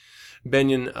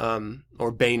 Bainin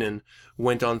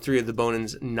went on 3 of the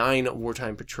Bonin's 9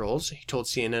 wartime patrols. He told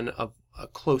CNN of a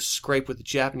close scrape with a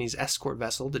Japanese escort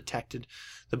vessel detected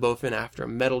the Bowfin after a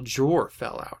metal drawer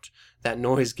fell out. That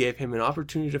noise gave him an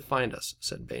opportunity to find us,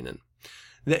 said Bainin.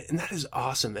 And that is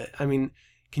awesome. I mean,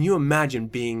 Can you imagine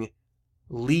being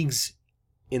leagues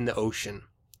in the ocean,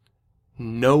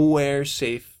 nowhere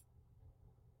safe,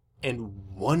 and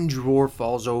one drawer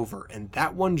falls over, and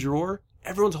that one drawer,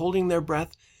 everyone's holding their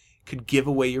breath, could give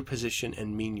away your position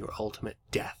and mean your ultimate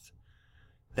death.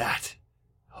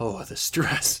 The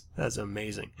stress, that's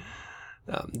amazing.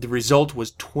 The result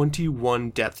was 21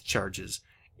 depth charges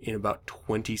in about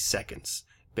 20 seconds,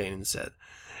 Bainin said,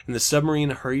 and the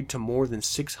submarine hurried to more than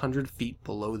 600 feet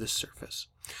below the surface.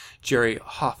 Jerry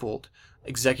Hoffwold,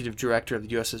 executive director of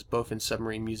the USS Bofin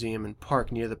Submarine Museum and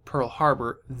Park near the Pearl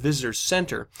Harbor Visitor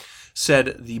Center,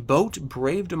 said the boat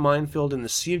braved a minefield in the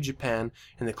Sea of Japan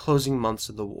in the closing months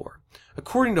of the war.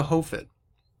 According to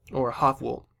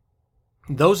Hoffwold,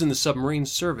 those in the submarine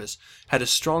service had a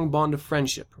strong bond of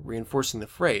friendship, reinforcing the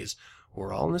phrase,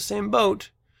 "We're all in the same boat."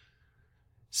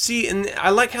 See, and I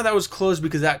like how that was closed,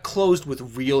 because that closed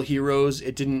with real heroes.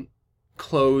 It didn't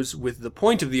close with the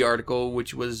point of the article,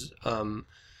 which was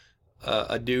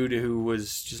a dude who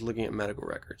was just looking at medical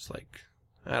records. Like,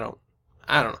 I don't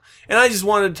know. And I just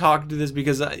wanted to talk to this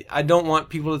because I don't want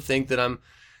people to think that I'm,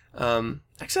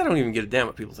 actually I don't even give a damn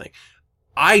what people think.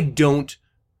 I don't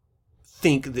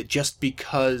think that just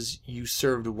because you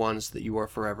served once that you are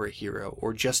forever a hero,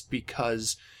 or just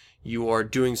because you are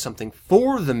doing something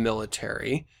for the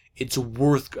military, it's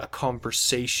worth a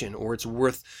conversation, or it's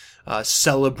worth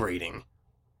celebrating.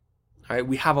 All right,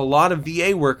 we have a lot of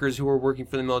VA workers who are working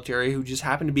for the military who just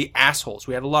happen to be assholes.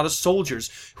 We have a lot of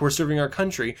soldiers who are serving our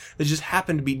country that just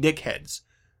happen to be dickheads.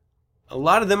 A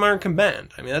lot of them aren't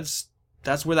combatant. I mean,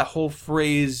 that's where that whole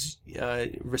phrase,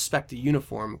 respect the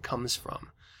uniform, comes from.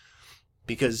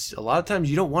 Because a lot of times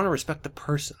you don't want to respect the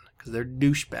person, because they're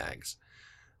douchebags.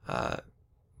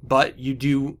 But you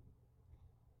do,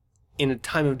 in a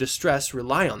time of distress,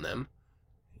 rely on them.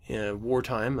 In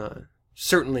wartime,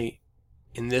 certainly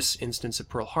in this instance at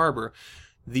Pearl Harbor,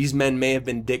 these men may have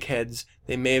been dickheads,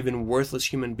 they may have been worthless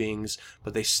human beings,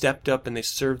 but they stepped up and they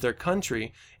served their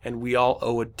country, and we all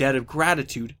owe a debt of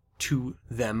gratitude to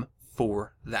them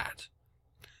for that.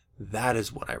 That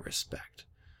is what I respect.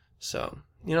 So,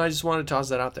 I just wanted to toss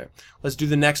that out there. Let's do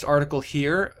the next article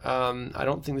here. I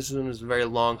don't think this one is very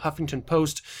long. Huffington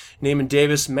Post, Naaman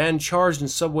Davis, man charged in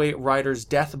subway rider's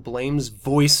death blames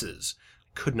voices.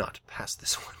 Could not pass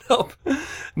this one up.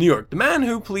 New York. The man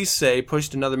who police say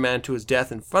pushed another man to his death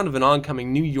in front of an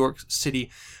oncoming New York City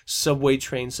subway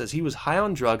train says he was high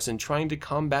on drugs and trying to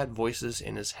combat voices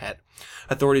in his head.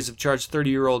 Authorities have charged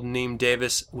 30-year-old Naaman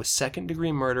Davis with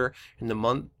second-degree murder in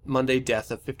the Monday death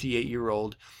of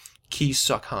 58-year-old Ki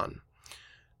Suk-han.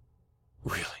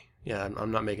 Really? Yeah,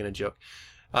 I'm not making a joke.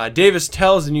 Davis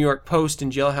tells the New York Post in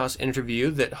jailhouse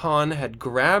interview that Han had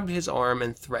grabbed his arm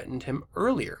and threatened him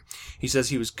earlier. He says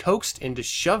he was coaxed into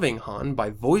shoving Han by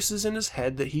voices in his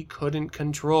head that he couldn't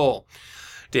control.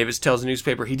 Davis tells the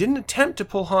newspaper he didn't attempt to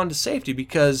pull Han to safety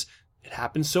because it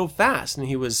happened so fast and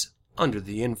he was under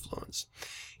the influence.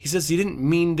 He says he didn't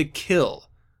mean to kill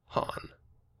Han.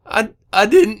 I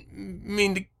didn't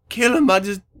mean to kill him, I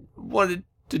just wanted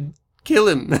to kill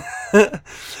him.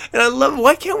 And I love,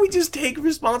 why can't we just take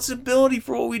responsibility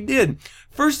for what we did?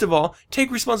 First of all,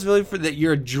 take responsibility for that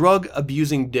you're a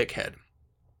drug-abusing dickhead.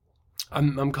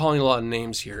 I'm calling a lot of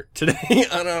names here today.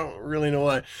 I don't really know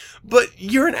why. But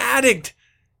you're an addict.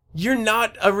 You're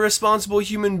not a responsible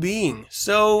human being.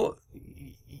 So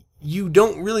you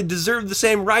don't really deserve the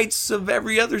same rights of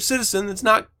every other citizen that's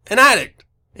not an addict,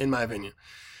 in my opinion.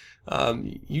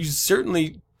 You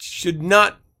certainly should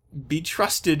not be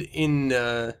trusted in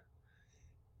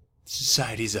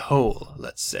society as a whole,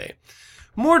 let's say.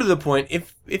 More to the point,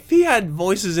 if he had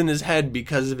voices in his head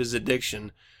because of his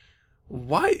addiction,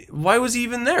 why was he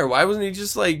even there? Why wasn't he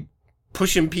just like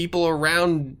pushing people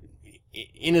around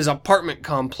in his apartment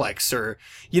complex? Or,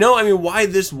 why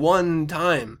this one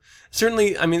time?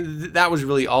 Certainly, that was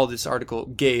really all this article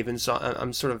gave, and so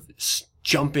I'm sort of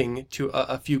jumping to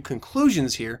a few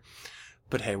conclusions here.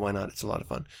 But hey, why not? It's a lot of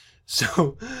fun.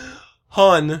 So,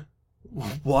 Han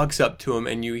walks up to him,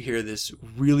 and you hear this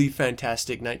really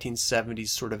fantastic 1970s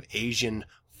sort of Asian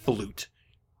flute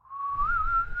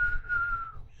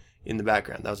in the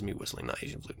background. That was me whistling, not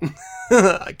Asian flute.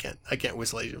 I can't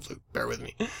whistle Asian flute. Bear with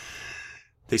me.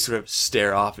 They sort of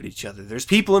stare off at each other. There's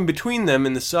people in between them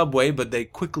in the subway, but they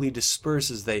quickly disperse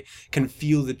as they can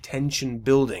feel the tension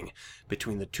building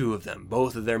between the two of them.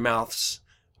 Both of their mouths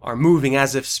are moving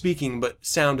as if speaking, but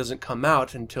sound doesn't come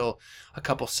out until a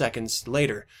couple seconds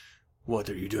later. What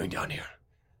are you doing down here?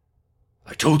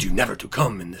 I told you never to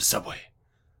come in this subway.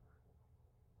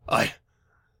 I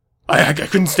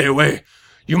couldn't stay away.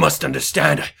 You must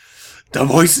understand. The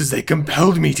voices, they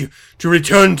compelled me to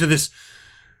return to this,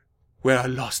 where I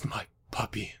lost my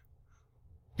puppy.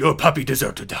 Your puppy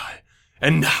deserved to die.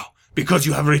 And now, because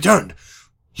you have returned,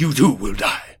 you too will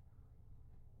die.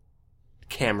 The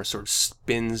camera sort of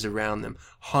spins around them.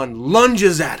 Han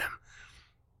lunges at him.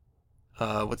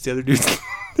 What's the other dude's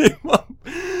name?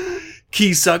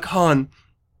 Ki-suk Han.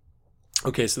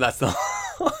 Okay, so that's the...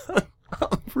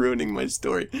 I'm ruining my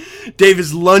story.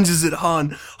 Davis lunges at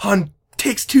Han. Han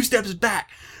takes 2 steps back.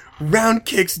 Round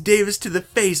kicks Davis to the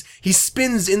face. He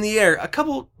spins in the air a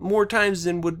couple more times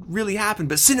than would really happen,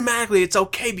 but cinematically it's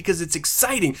okay because it's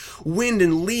exciting. Wind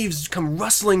and leaves come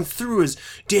rustling through as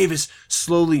Davis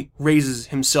slowly raises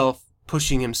himself,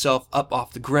 pushing himself up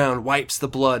off the ground, wipes the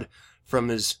blood from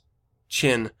his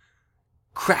chin,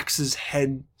 cracks his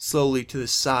head slowly to the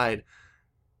side,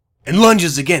 and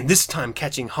lunges again, this time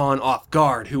catching Han off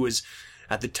guard, who was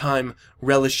at the time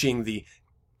relishing the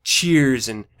cheers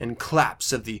and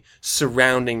claps of the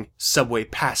surrounding subway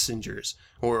passengers,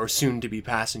 or soon-to-be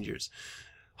passengers.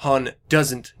 Han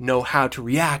doesn't know how to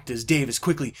react as Davis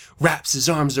quickly wraps his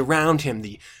arms around him,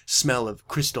 the smell of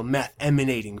crystal meth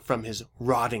emanating from his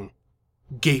rotting,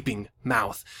 gaping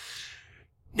mouth.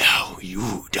 Now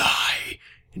you die,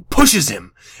 and pushes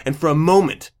him, and for a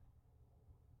moment,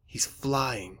 he's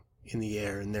flying in the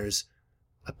air, and there's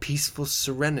a peaceful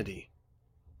serenity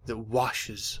that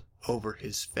washes over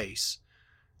his face,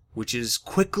 which is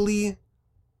quickly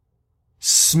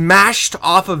smashed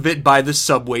off of it by the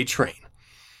subway train.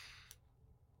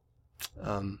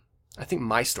 I think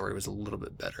my story was a little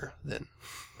bit better than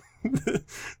the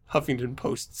Huffington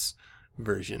Post's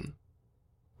version.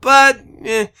 But,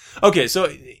 okay, so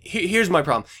here's my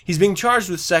problem. He's being charged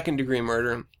with second-degree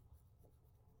murder.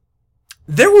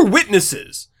 There were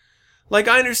witnesses. Like,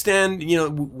 I understand,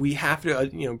 we have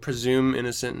to, presume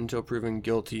innocent until proven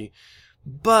guilty.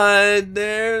 But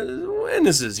there's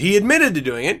witnesses. He admitted to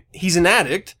doing it. He's an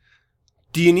addict.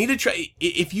 Do you need to try...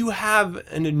 If you have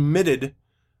an admitted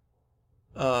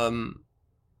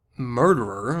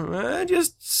murderer,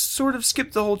 just sort of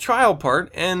skip the whole trial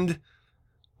part and,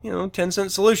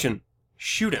 10-cent solution.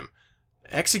 Shoot him.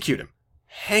 Execute him.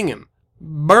 Hang him.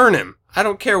 Burn him. I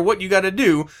don't care what you got to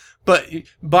do. But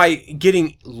by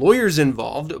getting lawyers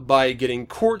involved, by getting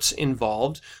courts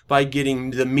involved, by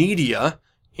getting the media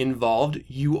involved,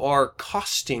 you are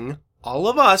costing all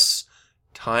of us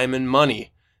time and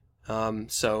money.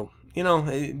 So,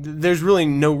 there's really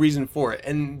no reason for it.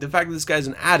 And the fact that this guy's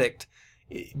an addict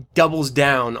doubles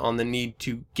down on the need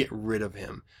to get rid of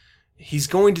him. He's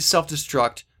going to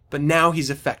self-destruct, but now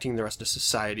he's affecting the rest of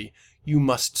society. You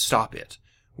must stop it.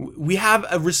 We have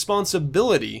a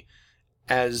responsibility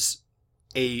as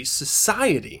a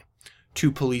society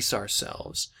to police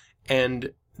ourselves.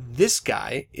 And this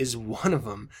guy is one of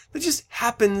them that just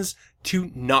happens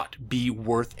to not be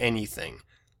worth anything.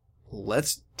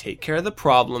 Let's take care of the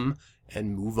problem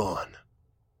and move on.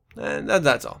 And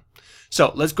that's all.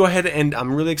 So let's go ahead, and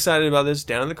I'm really excited about this.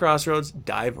 Down at the Crossroads,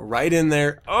 dive right in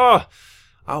there. Oh,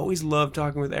 I always love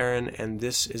talking with Aaron, and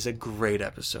this is a great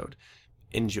episode.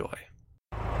 Enjoy.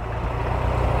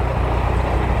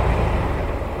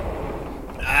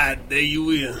 There you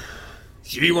will.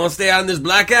 Sure you won't stay out in this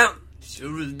blackout?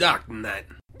 Sure is dark tonight.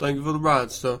 Thank you for the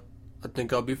ride, sir. I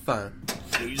think I'll be fine.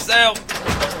 Suit yourself.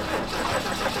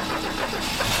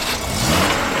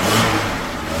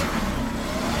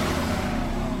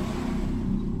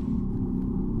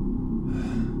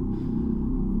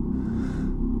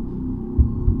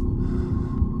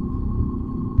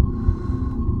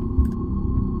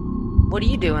 What are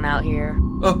you doing out here?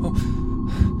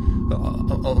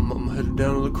 I'm headed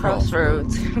down to the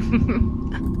Crossroads.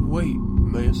 Wait,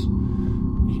 miss.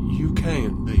 You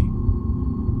can't be.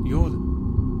 You're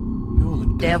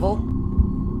the Devil?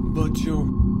 But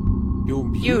you're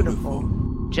beautiful.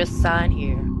 Just sign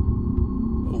here.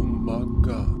 Oh my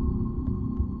God.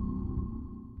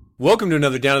 Welcome to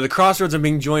another Down to the Crossroads. I'm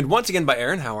being joined once again by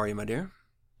Aaron. How are you, my dear?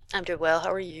 I'm doing well.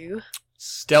 How are you?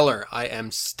 Stellar. I am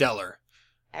stellar.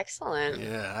 Excellent.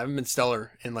 Yeah, I haven't been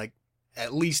stellar in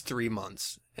at least 3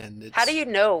 months. And how do you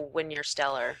know when you're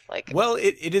stellar? Well,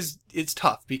 it's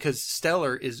tough because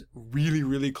stellar is really,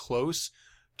 really close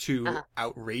to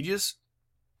outrageous.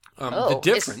 The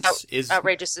difference is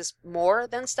outrageous is more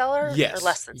than stellar? Yes. Or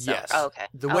less than stellar? Yes. Oh, okay.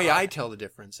 The way I tell the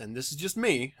difference, and this is just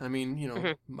me, I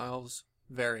mean, miles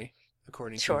vary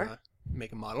according to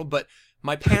make and model, but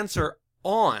my pants are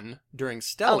on during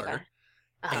stellar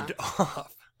and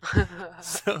off.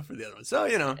 So for the other one. So,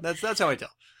 that's how I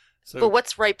tell. So, but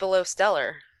what's right below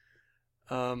stellar?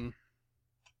 You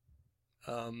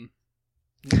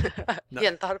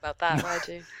hadn't thought about that, had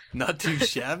you? Not too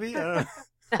shabby? Doesn't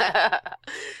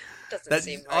That's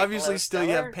seem right obviously below still stellar.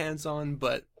 you have pants on,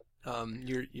 but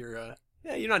you're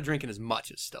yeah, you're not drinking as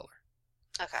much as Stellar.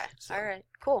 Okay. So. All right.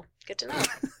 Cool. Good to know.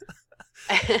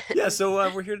 Yeah,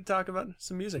 so we're here to talk about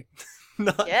some music.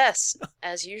 Yes,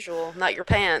 as usual. Not your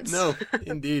pants. No,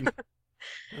 indeed.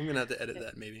 I'm going to have to edit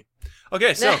that maybe.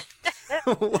 Okay, so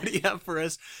what do you have for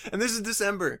us? And this is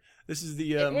December. This is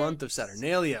the month of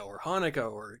Saturnalia or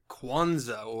Hanukkah or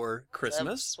Kwanzaa or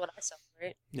Christmas. That's what I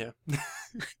celebrate. Yeah.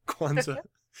 Kwanzaa.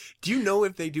 Do you know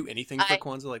if they do anything for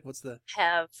Kwanzaa? Like, what's the...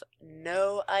 Have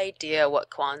no idea what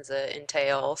Kwanzaa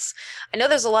entails. I know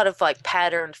there's a lot of, like,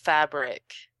 patterned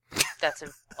fabric that's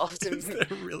involved in Is there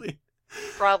really?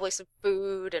 Probably some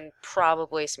food and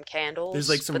probably some candles. There's,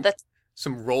 like,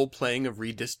 some role-playing of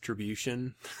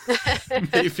redistribution.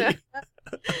 Maybe.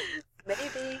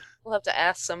 Maybe. We'll have to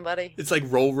ask somebody. It's like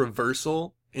role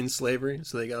reversal in slavery,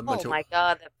 so they got a bunch of... Oh my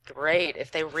god, that'd be great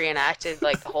if they reenacted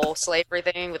like the whole slavery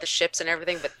thing with the ships and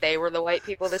everything, but they were the white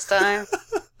people this time.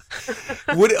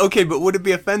 Would it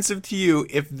be offensive to you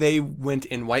if they went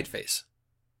in whiteface?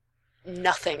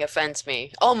 Nothing offends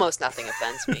me. Almost nothing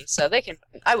offends me. So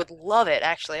I would love it,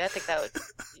 actually. I think that would be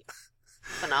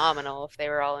phenomenal if they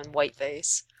were all in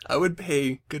whiteface. I would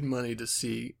pay good money to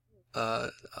see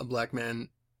a black man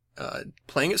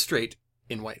playing it straight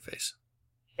in whiteface.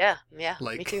 Yeah,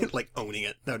 like, me too. Like owning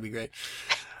it. That would be great.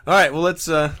 All right, well, let's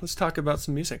talk about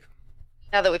some music.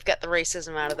 Now that we've got the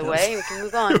racism out of the way, we can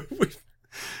move on. We've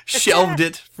shelved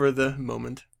it for the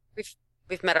moment.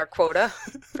 We've met our quota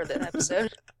for the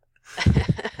episode.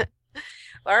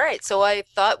 All right, so I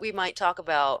thought we might talk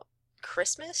about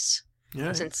Christmas,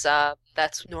 since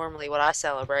that's normally what I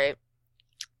celebrate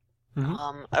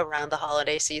around the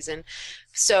holiday season.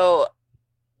 So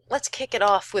let's kick it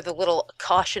off with a little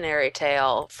cautionary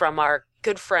tale from our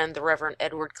good friend, the Reverend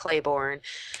Edward Claiborne.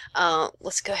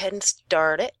 Let's go ahead and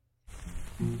start it.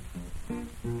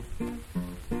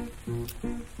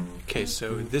 Okay,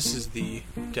 so this is the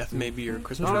Death May Be Your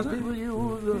Christmas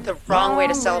Present? The wrong way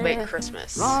to celebrate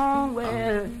Christmas. Wrong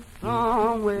way,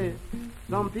 wrong way.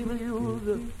 Some people use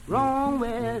the wrong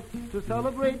way to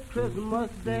celebrate Christmas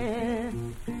Day.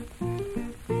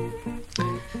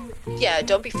 Yeah,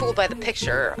 don't be fooled by the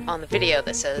picture on the video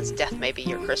that says Death May Be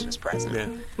Your Christmas Present. Yeah.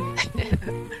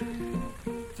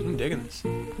 I'm digging this.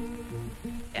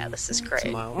 Yeah, this is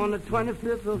great. On the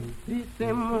 25th of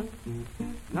December,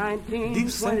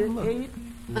 1928,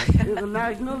 is a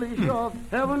national issue of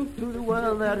heaven to the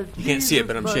world that is. You can't see it,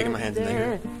 but I'm shaking my hands in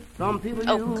anger. Oh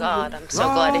God, I'm so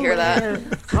glad to hear that.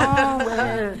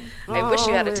 I wish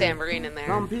you had a tambourine in there.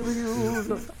 Some people use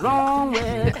the wrong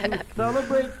way to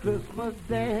celebrate Christmas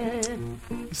Day.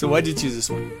 So why'd you choose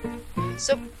this one?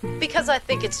 So, because I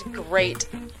think it's great,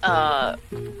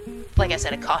 like I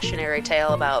said, a cautionary tale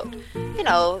about,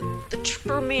 the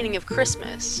true meaning of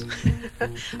Christmas,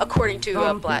 according to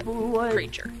a black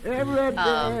preacher.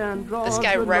 This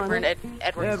guy, Reverend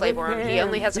Edward Claiborne, he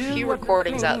only has a few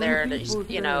recordings out there, and there's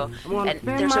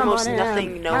almost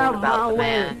nothing known about the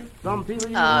man.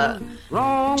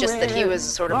 Just that he was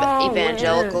sort of an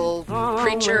evangelical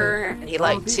preacher, and he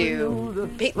liked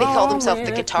to, they called himself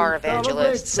the guitar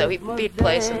evangelist, so he'd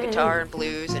play some guitar and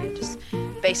blues and just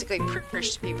basically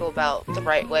preach to people about the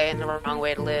right way and the wrong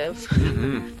way to live.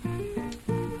 Mm-hmm.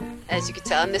 As you can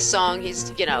tell in this song, he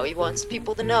wants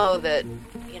people to know that,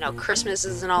 Christmas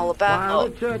isn't all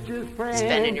about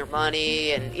spending your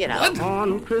money and,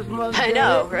 On Christmas I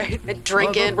know, right? And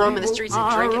drinking, roaming the streets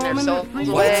and drinking their souls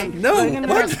away. No,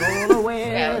 what?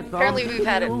 Yeah, apparently we've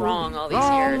had it wrong all these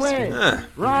years.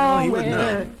 He would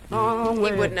know.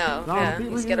 He would know, yeah.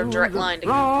 He's got a direct line to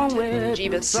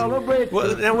Jeebus.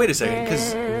 Well, now wait a second,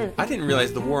 because I didn't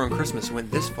realize the war on Christmas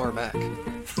went this far back.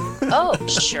 Oh,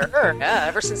 sure. Yeah,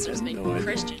 ever since there's been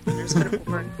Christians, there's been a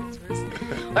war on Christmas.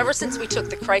 Ever since we took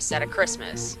the Christ out of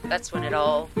Christmas, that's when it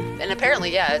all... And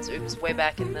apparently, yeah, it was way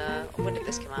back in the... When did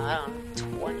this come out? I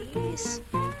don't know, 20s?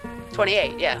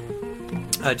 28, yeah.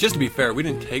 Just to be fair, we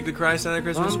didn't take the Christ out of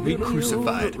Christmas, we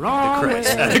crucified the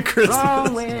Christ out of Christmas.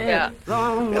 Yeah.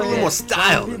 A little more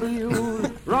style.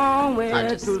 Wrong way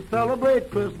to celebrate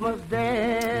Christmas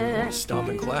Day. Stomp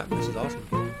and clap, this is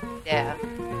awesome. Yeah.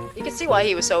 You can see why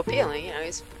he was so appealing,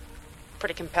 he's a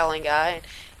pretty compelling guy.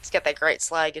 He's got that great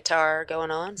slide guitar going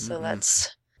on, so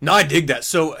that's... No, I dig that.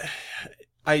 So,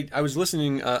 I was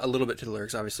listening a little bit to the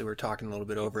lyrics. Obviously, we were talking a little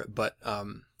bit over it, but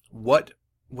what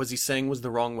was he saying was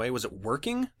the wrong way? Was it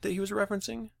working that he was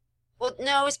referencing? Well,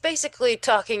 no, it's basically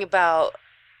talking about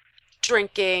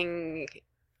drinking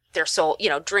their soul,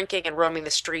 drinking and roaming the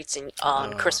streets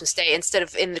on Christmas Day instead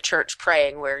of in the church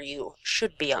praying where you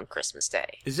should be on Christmas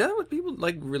Day. Is that what people,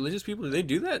 like religious people, do they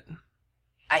do that?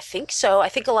 I think so. I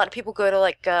think a lot of people go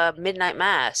to midnight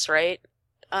mass, right?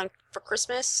 For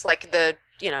Christmas, like the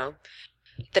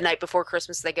the night before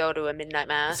Christmas they go to a midnight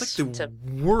mass. It's like the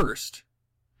worst.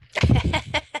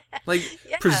 Like,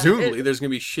 presumably there's going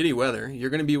to be shitty weather. You're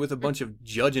going to be with a bunch of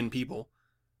judging people.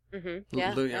 Mm-hmm.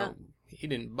 Yeah, You know, he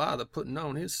didn't bother putting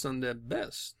on his Sunday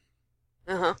best.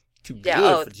 Uh-huh. Too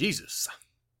good for Jesus.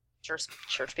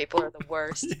 Church people are the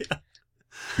worst. Yeah.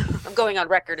 I'm going on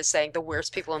record as saying the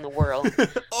worst people in the world.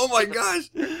 Oh my gosh.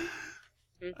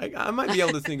 I might be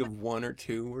able to think of one or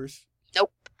two worse.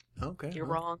 Nope. Okay. You're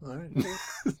wrong. All right.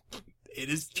 It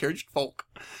is church folk.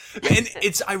 And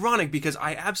it's ironic because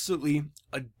I absolutely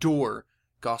adore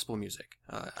gospel music.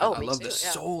 I love the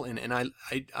soul and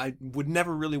I would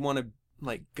never really want to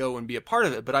like go and be a part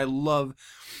of it, but I love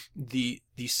the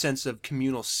sense of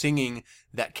communal singing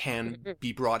that can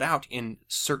be brought out in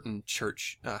certain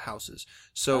church houses.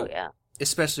 So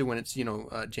especially when it's,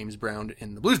 James Brown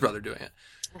and the Blues Brother doing it.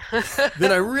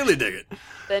 Then I really dig it.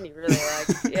 Then you really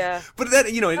like it, yeah. But that,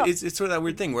 it's sort of that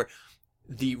weird thing where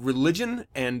the religion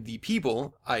and the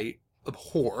people I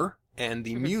abhor, and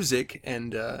the music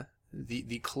and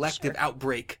the collective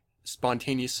outbreak,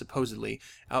 spontaneous, supposedly,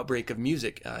 outbreak of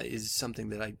music is something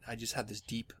that I just have this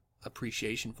deep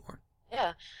appreciation for.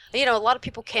 Yeah. A lot of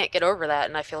people can't get over that,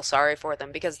 and I feel sorry for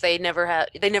them because they never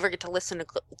get to listen to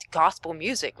gospel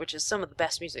music, which is some of the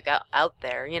best music out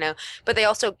there, but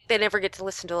they never get to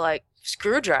listen to like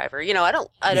Screwdriver. I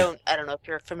don't know if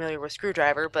you're familiar with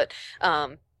Screwdriver, but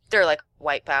they're like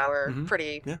white power,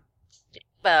 pretty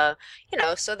so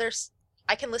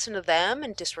I can listen to them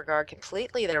and disregard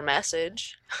completely their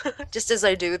message, just as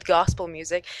I do with gospel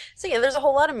music. So there's a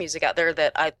whole lot of music out there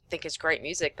that I think is great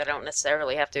music that I don't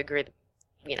necessarily have to agree,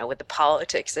 with the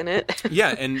politics in it.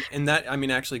 Yeah, and that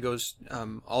actually goes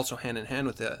also hand in hand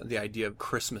with the idea of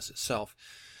Christmas itself.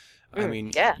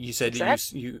 You said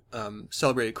you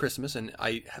celebrated Christmas, and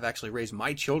I have actually raised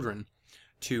my children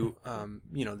to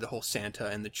the whole Santa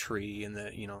and the tree and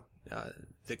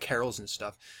the carols and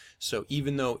stuff. So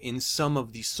even though in some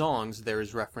of these songs there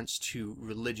is reference to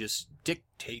religious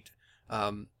dictate,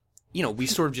 we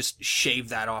sort of just shave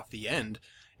that off the end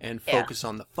and focus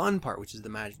on the fun part, which is the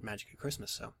magic of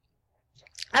Christmas. So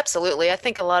absolutely, I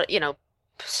think a lot of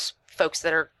folks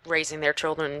that are raising their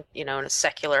children, in a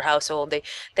secular household,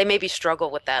 they maybe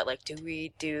struggle with that. Like, do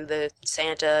we do the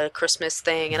Santa Christmas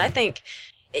thing? And I think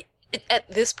at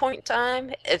this point in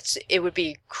time, it would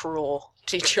be cruel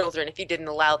to children if you didn't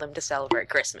allow them to celebrate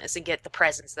Christmas and get the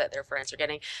presents that their friends are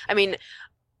getting.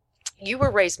 You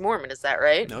were raised Mormon, is that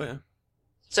right? Oh, yeah.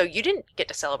 So you didn't get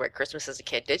to celebrate Christmas as a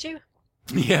kid, did you?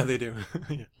 Yeah, they do.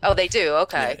 Yeah. Oh, they do?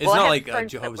 Okay. Yeah. It's not like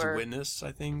Jehovah's Witness,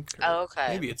 I think. Oh, okay.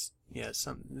 Maybe it's,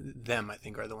 them, I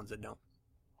think, are the ones that don't.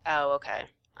 Oh, okay.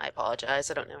 I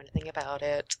apologize. I don't know anything about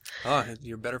it. Oh,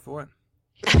 you're better for it.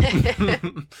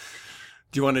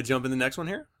 Do you want to jump in the next one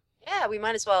here? Yeah, we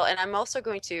might as well. And I'm also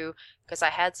going to, because I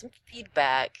had some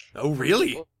feedback. Oh,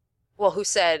 really? Who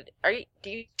said, do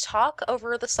you talk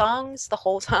over the songs the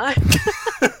whole time?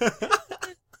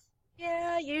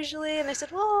 Yeah, usually. And I said,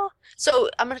 so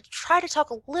I'm going to try to talk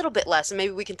a little bit less, and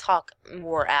maybe we can talk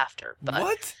more after. But,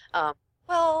 what?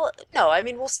 No,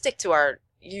 we'll stick to our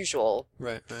usual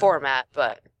format,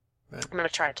 but I'm going to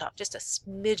try to talk just a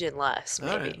smidgen less,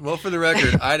 maybe. All right. Well, for the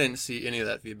record, I didn't see any of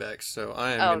that feedback, so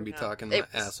I am going to be talking my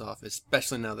ass off,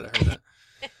 especially now that I heard that.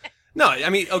 No,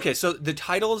 okay, so the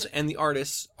titles and the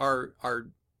artists are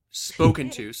spoken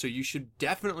to, so you should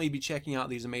definitely be checking out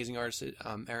these amazing artists that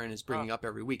Erin is bringing up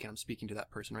every week, and I'm speaking to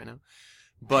that person right now.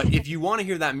 But if you want to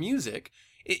hear that music,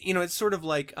 it's sort of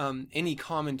like any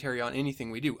commentary on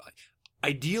anything we do.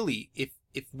 Ideally, if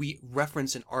we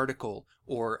reference an article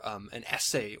or an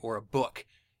essay or a book,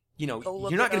 you're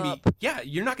not going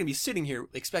to be sitting here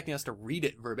expecting us to read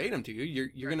it verbatim to you.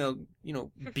 You're going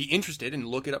to, be interested and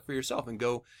look it up for yourself and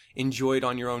go enjoy it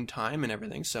on your own time and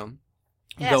everything. So,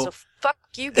 so fuck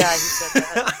you guys who said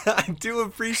that. I do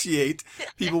appreciate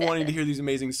people wanting to hear these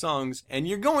amazing songs, and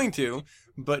you're going to,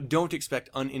 but don't expect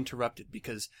uninterrupted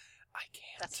because I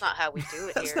can't. That's not how we do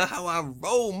it That's here. That's not how I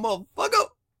roll, motherfucker.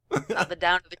 Not the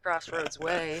down to the crossroads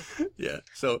way. Yeah,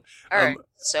 so... All right,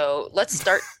 so let's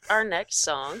start our next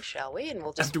song, shall we? And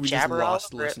we'll just jabber all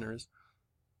over listeners.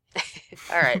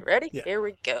 All right, ready? Yeah. Here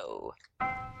we go.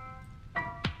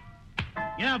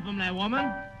 Get up from there, woman.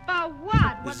 For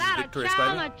what? This is Without a Victoria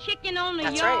child Spider? or chicken on the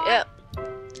That's yard? right, yep.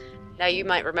 Now you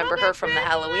might remember her from the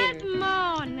Halloween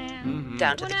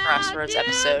Down to the Crossroads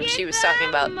episode. She was talking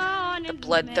about the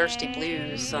bloodthirsty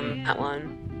blues on that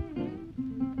one.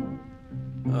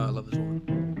 Oh, I love this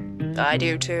one. I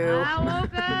do too. I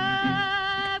woke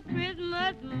up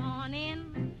Christmas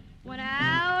morning when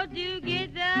out to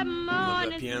get the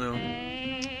morning piano.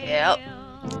 Yep.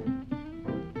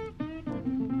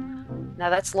 Now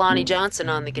that's Lonnie Johnson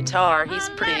on the guitar. He's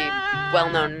pretty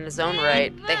well known in his own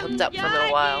right. They hooked up for a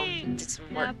little while, did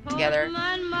some work together.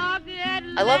 What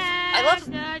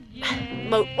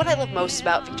I love most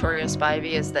about Victoria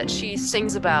Spivey is that she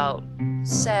sings about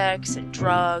sex and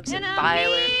drugs and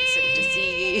violence and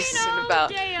disease and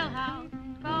about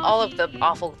all of the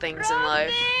awful things in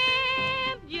life.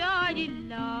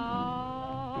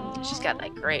 She's got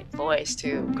that great voice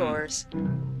too, of course.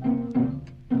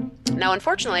 Now,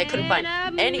 unfortunately, I couldn't find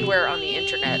anywhere on the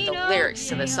internet the lyrics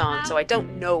to this song, so I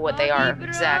don't know what they are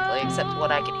exactly, except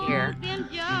what I can hear.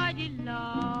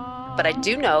 But I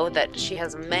do know that she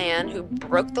has a man who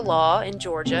broke the law in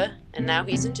Georgia, and now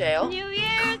he's in jail.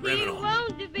 Criminal.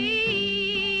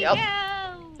 Yep.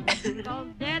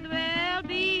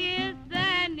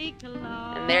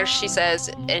 And there she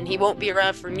says, and he won't be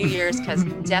around for New Year's because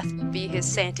death will be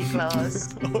his Santa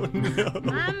Claus. Oh,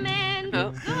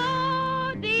 no. Oh.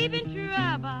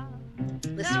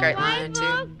 This is a great line,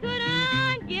 too.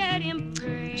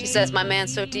 She says, my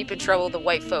man's so deep in trouble the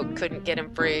white folk couldn't get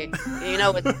him free. You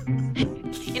know what?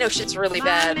 You know shit's really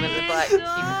bad when the black people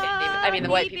can't even... the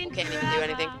white people can't even do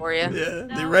anything for you. Yeah,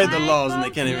 they write the laws and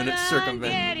they can't even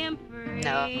circumvent.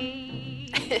 No.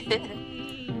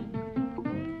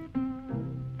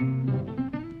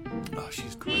 Oh,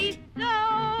 she's great. Yeah.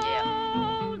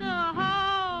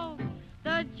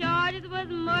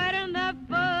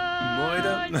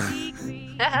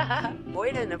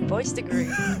 Moida in the first degree.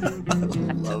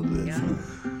 I love this.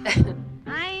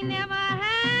 I never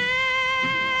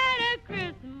had a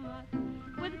Christmas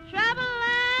with trouble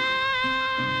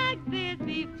like this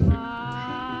before.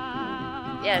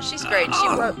 Yeah, she's great.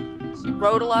 She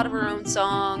wrote a lot of her own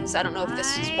songs. I don't know if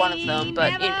this is one of them,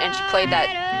 but and she played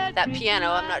that piano.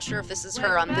 I'm not sure if this is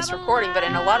her on this recording, but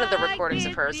in a lot of the recordings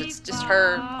of hers, it's just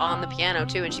her on the piano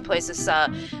too. And she plays this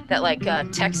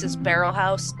Texas barrel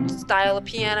house style of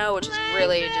piano, which is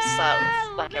really just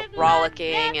like a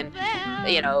rollicking and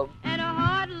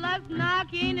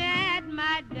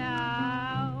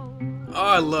Oh,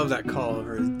 I love that call of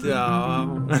hers.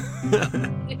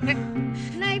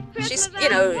 She's,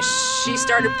 she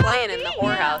started playing in the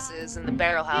whorehouses and the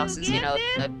barrel houses,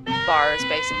 the bars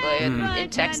basically in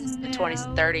Texas in the 20s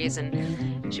and 30s,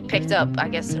 and she picked up, I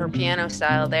guess, her piano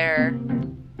style there.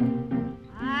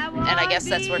 And I guess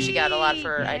that's where she got a lot of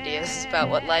her ideas about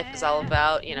what life is all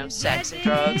about, sex and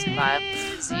drugs and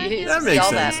violence. That makes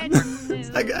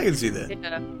sense. I can see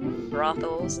that.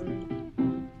 Brothels and...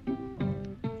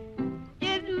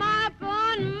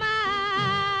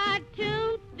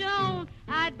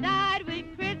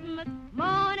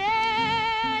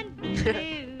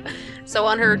 So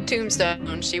on her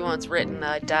tombstone, she once written,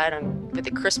 "I died with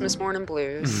the Christmas morning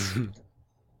blues."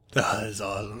 That is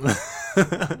awesome.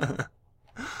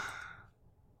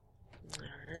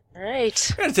 All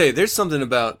right. I gotta tell you, there's something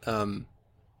about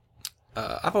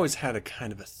I've always had a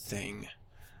kind of a thing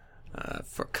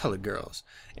for colored girls,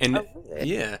 and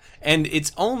yeah, and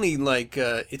it's only like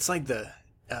it's like the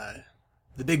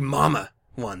big mama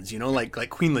ones, like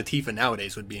Queen Latifah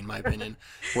nowadays would be, in my opinion.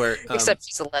 Where except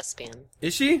she's a lesbian.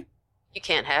 Is she? You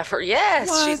can't have her. Yes,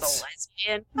 what? She's a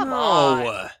lesbian. Come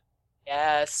on.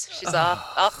 Yes, she's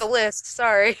off the list.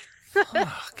 Sorry.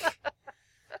 Fuck.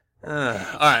 All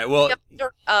right. Well,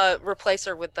 replace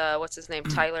her with what's his name,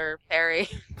 Tyler Perry.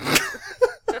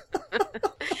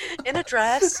 in a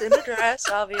dress,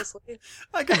 obviously.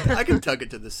 I can tuck it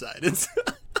to the side.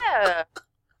 Yeah.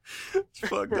 It's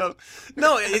fucked up.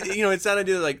 No, it's that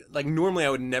idea like normally I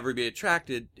would never be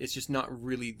attracted. It's just not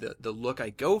really the look I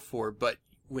go for. But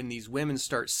when these women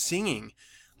start singing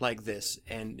like this,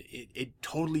 and it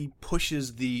totally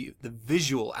pushes the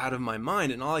visual out of my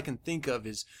mind, and all I can think of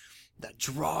is that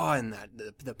draw and that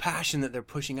the passion that they're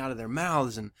pushing out of their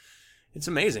mouths, and it's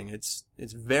amazing. It's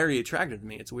very attractive to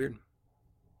me. It's weird.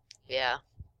 Yeah,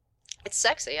 it's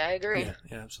sexy. I agree.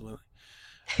 Yeah, absolutely.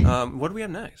 What do we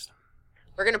have next?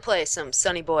 We're gonna play some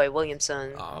Sonny Boy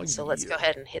Williamson. Oh, so let's go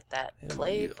ahead and hit that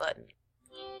play button.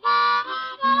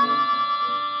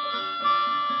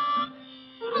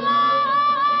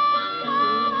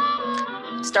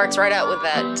 Starts right out with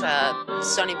that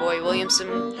Sonny Boy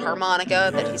Williamson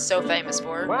harmonica that he's so famous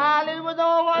for. While it was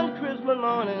on one Christmas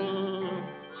morning,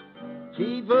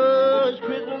 T-Birds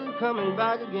Christmas coming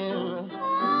back again.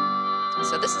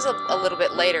 So this is a little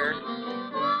bit later.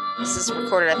 This is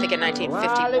recorded, I think, in 1951.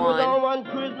 While it was on one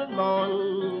Christmas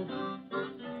morning,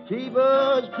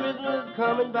 T-Birds Christmas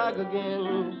coming back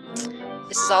again.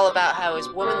 This is all about how his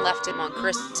woman left him on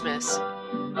Christmas.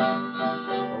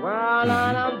 While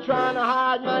I'm trying to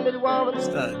hide my little woman.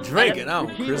 Start drinking on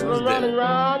Christmas Day.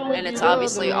 And it's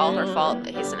obviously all her fault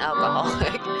that he's an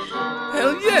alcoholic.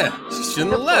 Hell yeah, she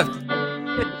shouldn't have left.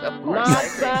 Of course,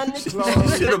 I agree.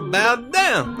 Should have bowed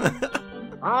down.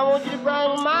 I want you to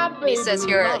bring my baby. He says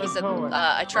here, he said,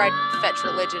 I tried to fetch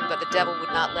religion, but the devil would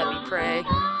not let me pray.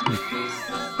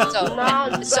 So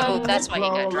that's why he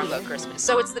got drunk on Christmas.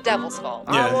 So it's the devil's fault.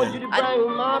 Yeah. I want you to I don't bring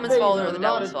know my woman's baby. fault or the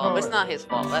devil's fault, but it's toy. not his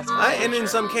fault. That's right. And in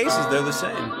some cases, they're the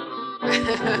same. Woman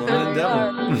and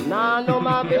devil. Now I know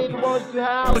my baby wants to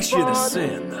have Push you to fun.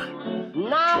 sin.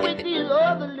 Now with these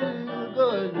other little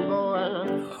good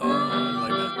boys. Oh, I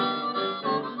like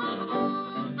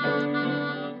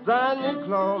that. Santa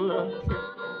Claus.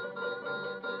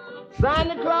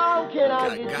 Santa Claus, can I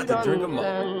get Got you to drink 'em all.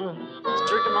 understand?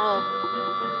 Drink them all.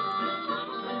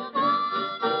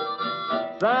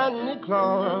 Santa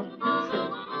Claus.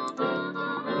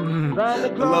 I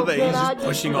love that he's just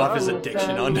pushing off his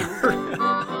addiction onto her. Yeah.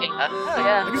 Oh, I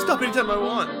yeah. can stop anytime I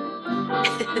want.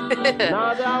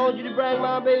 Now that I want you to bring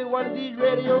my baby one of these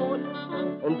radios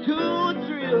and 2 or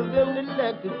 3 of them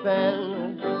electric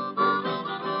fans.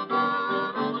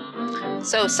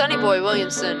 So Sonny Boy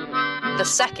Williamson the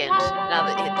second. Now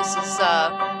that this is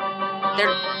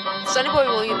Sonny Boy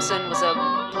Williamson was a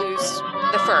blues.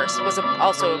 The first was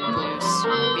also a blues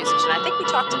musician. I think we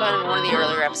talked about him in one of the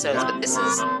earlier episodes, but this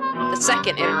is the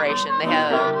second iteration. They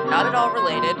have not at all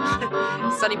related.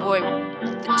 Sonny Boy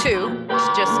 2,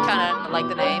 just kind of like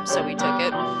the name, so we took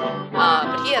it.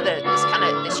 But he had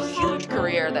this huge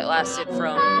career that lasted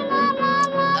from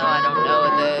I don't know,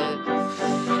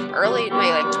 the early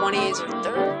maybe like 20s or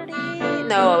 30s.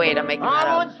 No, wait, I'm making that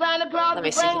up. Let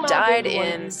me see. He died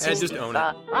in. Just own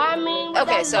it.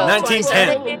 Okay, so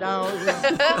 1910.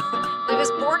 He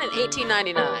was born in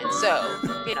 1899, so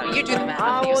you do the math.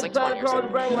 I think he was like 20 or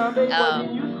something.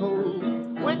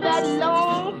 With that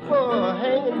long fur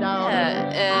hanging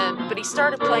down. But he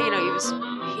started playing.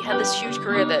 He had this huge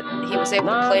career that he was able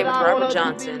to play with Robert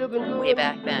Johnson way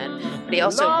back then. But he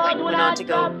also went on to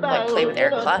go play with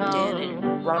Eric Clapton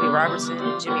and Robbie Robertson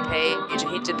and Jimmy Page.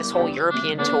 He did this whole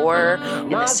European tour in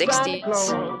the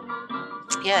 60s.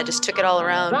 Yeah, just took it all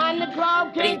around.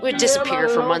 But he would disappear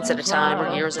for months at a time or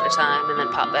years at a time and then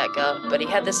pop back up. But he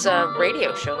had this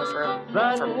radio show for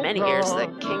many years, the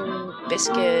King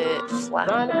Biscuit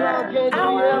Flour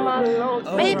Hour,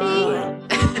 maybe.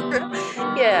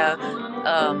 Yeah.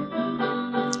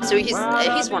 So he's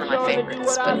one of my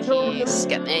favorites, but it's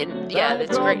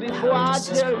great how just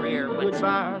his career went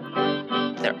from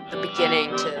the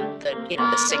beginning to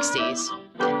the 60s.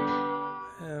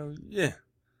 Yeah.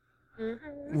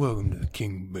 Mm-hmm. Welcome to the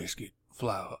King Biscuit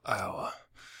Flour Hour.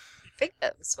 I think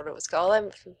that's what it was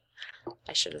called.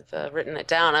 I should have written it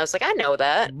down. I was like, I know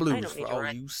that. Blues I don't need for to all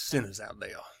write. you sinners out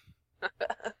there.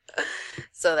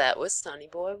 So that was Sonny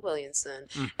Boy Williamson.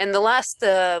 And the last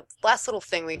little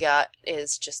thing we got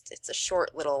is it's a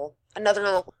short little, another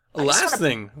little. Last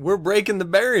thing, we're breaking the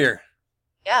barrier.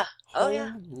 Yeah. Oh,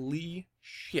 yeah. Holy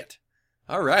shit.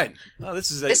 All right. Oh,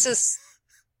 this is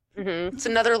it's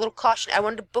another little caution. I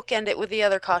wanted to bookend it with the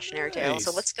other cautionary tale. Nice.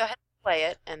 So let's go ahead and play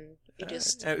it. And you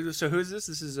just. So who is this?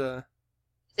 This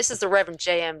is the Reverend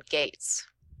J.M. Gates.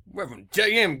 Reverend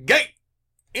J.M. Gate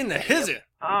in the hizzy.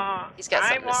 He's got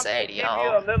something to say to y'all. I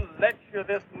want to give you a little lecture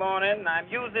this morning. I'm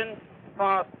using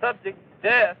for subject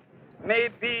death may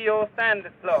be your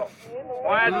Santa Claus.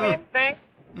 Why do we think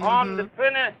on the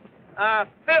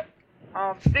 25th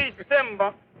of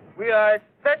December we are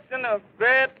expecting a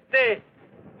great day?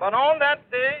 But on that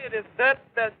day it is said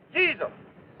that Jesus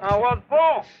was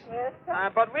born.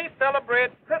 But we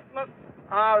celebrate Christmas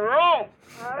wrong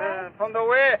from the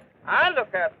way I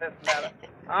look at this matter.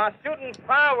 Shooting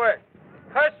fireworks,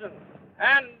 cussing,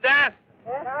 and dancing,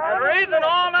 and raising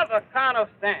all other kind of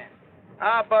things.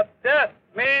 But death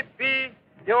may be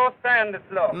your Santa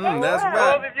Claus. That's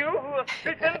right. Those of you who are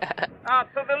speaking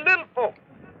to the little folks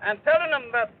and telling them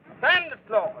that Santa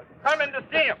Claus is coming to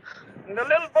see them. And the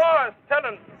little boy is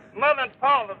telling mother and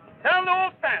father, tell the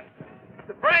old Santa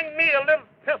to bring me a little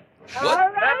pistol.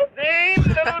 That same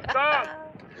little gun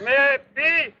may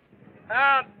be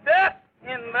death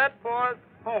in that boy's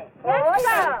home.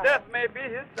 Death may be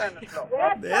his Santa Claus.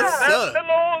 That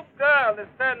little old girl is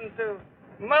saying to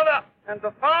mother and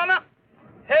to father,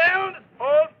 tell the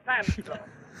old Santa Claus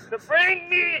to bring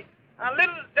me a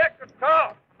little deck of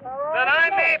cards that I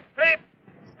may play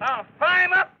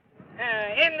fine up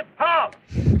in the parlor.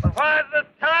 But while the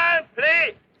child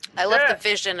plays, I love the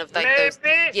vision of those,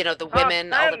 the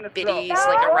women, all the biddies,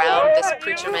 around this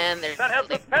preacher man. They're that have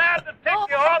prepared to take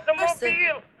your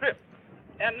automobile trip,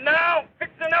 and now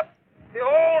fixing up the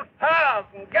old tires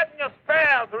and getting your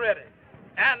spares ready,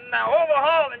 and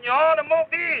overhauling your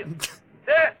automobile.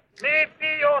 Death may be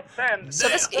your sandwich. So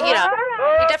this, he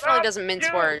definitely doesn't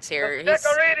mince words here.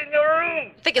 Decorating your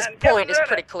room. I think his and get point is ready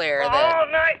pretty clear for that all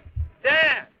night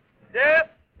dance. Death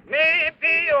may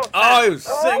be your Oh, he sandwich. was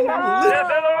singing.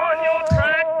 They're on your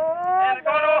track and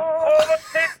gonna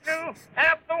overtake you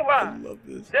after a I while. love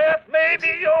this. Death may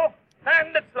be your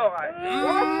Santa Claus.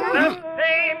 That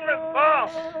same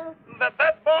revolver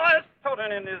that boy is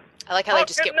toting in his I like how they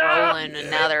just get rolling, and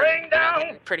now they're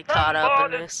getting pretty caught up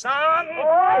in this. Santa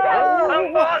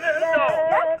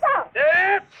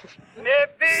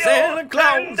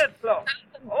Claus.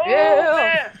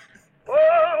 Yeah.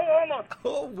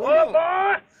 Oh,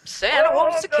 boy. Santa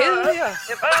wants to kill you.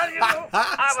 If I knew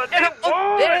I was Santa just wants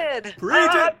born dead.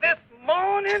 Preach it. this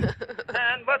morning,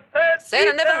 and but said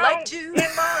Santa deep never down liked you.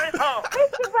 in my heart,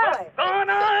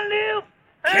 gonna live.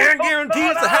 Can't guarantee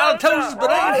it's the halitosis,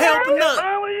 but ain't helping If none.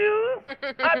 I were you,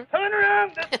 I'd turn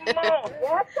around this morning.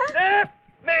 Death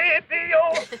may be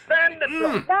your Santa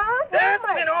Claus. Death's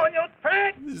been on your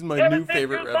track. This is my ever new since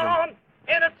favorite you Reverend. born.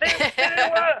 Innocent in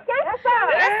the world.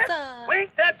 Death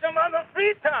winked at your mother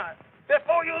 3 times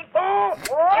before you was born.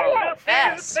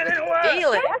 Yes.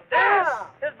 Feel it. Death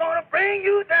is gonna bring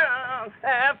you down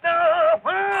after a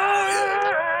while.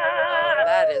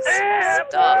 That is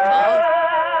stuff, huh?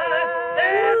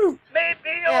 Death may be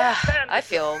your Yeah, Santa. I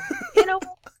feel, I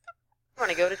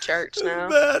want to go to church now.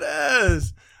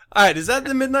 Badass. All right, is that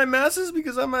the midnight masses?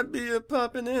 Because I might be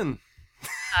popping in.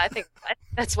 I think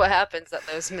that's what happens at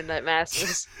those midnight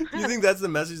masses. Do you think that's the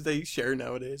message they share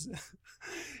nowadays?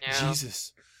 Yeah.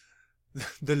 Jesus,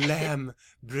 the Lamb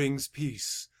brings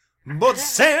peace, but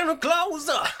Santa Claus,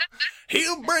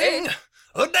 he'll bring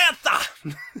a death.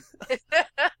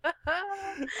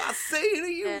 I say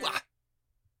to you.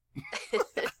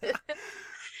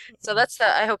 So that's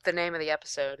I hope the name of the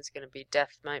episode is going to be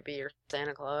 "Death Might Be Your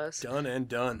Santa Claus." Done and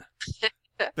done.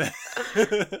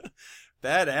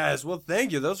 Badass. Well,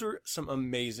 thank you. Those were some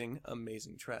amazing,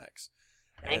 amazing tracks.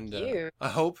 Thank you. I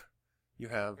hope you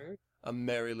have a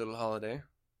merry little holiday.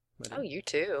 Oh, you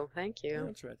too. Thank Yeah, you.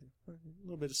 that's right. A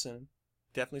little bit of sinning.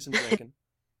 Definitely some drinking.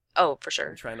 Oh, for sure.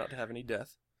 And try not to have any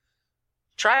death.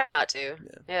 Try not to.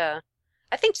 Yeah.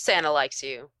 I think Santa likes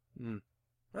you.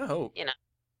 I hope.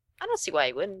 I don't see why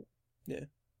he wouldn't. Yeah,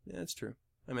 that's true.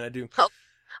 I mean, I do.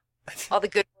 All the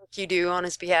good work you do on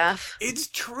his behalf. It's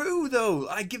true, though.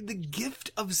 I give the gift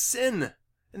of sin.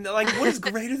 And, like, what is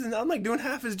greater than that? I'm, like, doing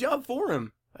half his job for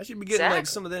him. I should be getting, like,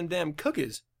 some of them damn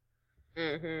cookies.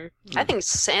 I think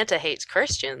Santa hates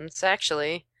Christians,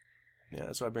 actually. Yeah,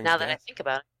 that's why I bring Now death. that I think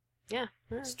about it. Yeah.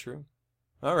 That's true.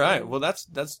 All right. Well, that's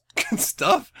good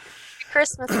stuff.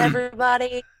 Christmas,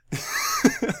 everybody.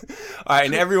 All right,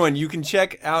 and everyone, you can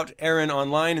check out Erin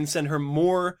online and send her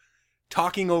more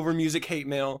talking over music hate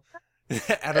mail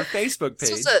at her Facebook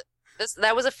page.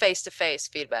 That was a face-to-face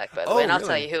feedback, by the way, and I'll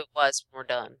tell you who it was when we're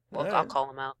done. Well, I'll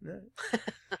call him out.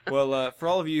 Well, for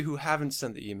all of you who haven't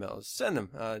sent the emails, send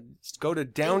them. Go to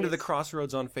Down to the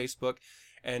Crossroads on Facebook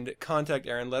and contact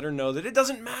Erin. Let her know that it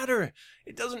doesn't matter.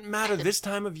 It doesn't matter this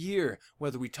time of year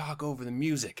whether we talk over the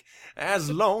music,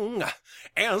 as long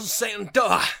as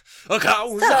Santa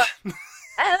Claus.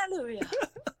 Hallelujah.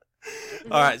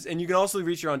 All right, and you can also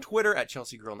reach her on Twitter at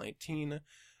ChelseaGirl19.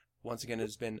 Once again, it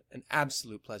has been an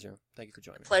absolute pleasure. Thank you for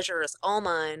joining me. Pleasure is all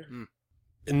mine.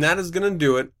 And that is going to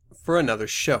do it for another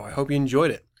show. I hope you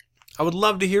enjoyed it. I would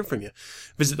love to hear from you.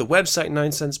 Visit the website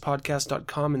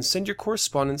 9centspodcast.com and send your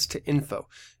correspondence to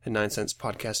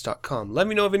info@9centspodcast.com. Let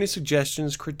me know of any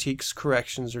suggestions, critiques,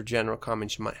 corrections, or general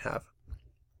comments you might have.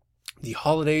 The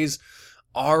holidays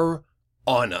are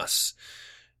on us,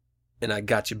 and I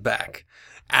got you back.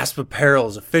 Asp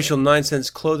Apparel's official 9 Cents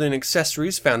clothing and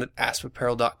accessories found at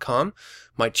aspapparel.com.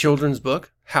 My children's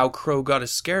book, How Crow Got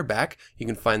His Scare Back, you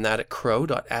can find that at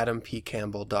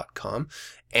crow.adampcampbell.com.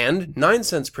 And 9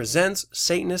 Cents presents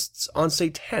Satanists on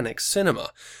Satanic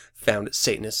Cinema, found at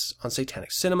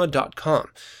satanists-on-sataniccinema.com.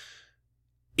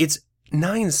 It's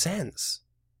 9 cents.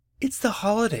 It's the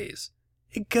holidays.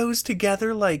 It goes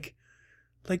together like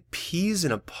peas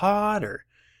in a pod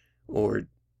or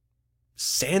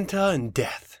Santa and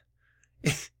death.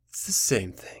 It's the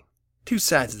same thing. Two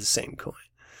sides of the same coin.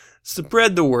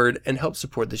 Spread the word and help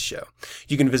support the show.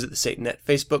 You can visit the Satanet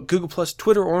Facebook, Google+,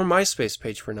 Twitter, or MySpace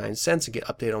page for 9 cents and get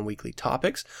updated on weekly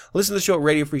topics. Listen to the show at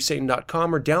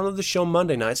RadioFreeSatan.com or download the show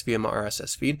Monday nights via my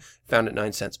RSS feed, found at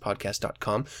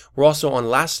 9centspodcast.com. We're also on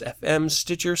Last.fm,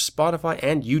 Stitcher, Spotify,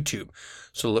 and YouTube,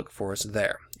 so look for us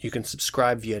there. You can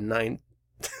subscribe via 9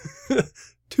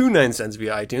 cents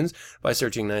via iTunes by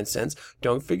searching 9 cents.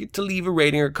 Don't forget to leave a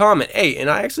rating or comment. Hey, and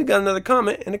I actually got another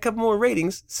comment and a couple more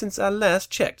ratings since I last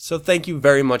checked. So thank you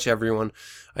very much, everyone.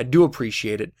 I do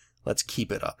appreciate it. Let's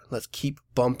keep it up. Let's keep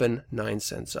bumping 9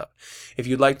 cents up. If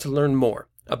you'd like to learn more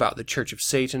about the Church of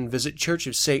Satan, visit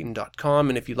churchofsatan.com.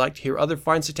 And if you'd like to hear other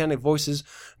fine satanic voices,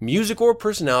 music, or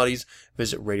personalities,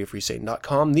 visit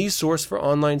radiofreesatan.com, the source for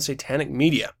online satanic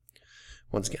media.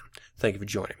 Once again, thank you for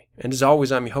joining me. And as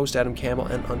always, I'm your host, Adam Campbell,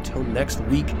 and until next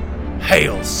week,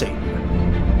 hail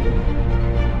Satan!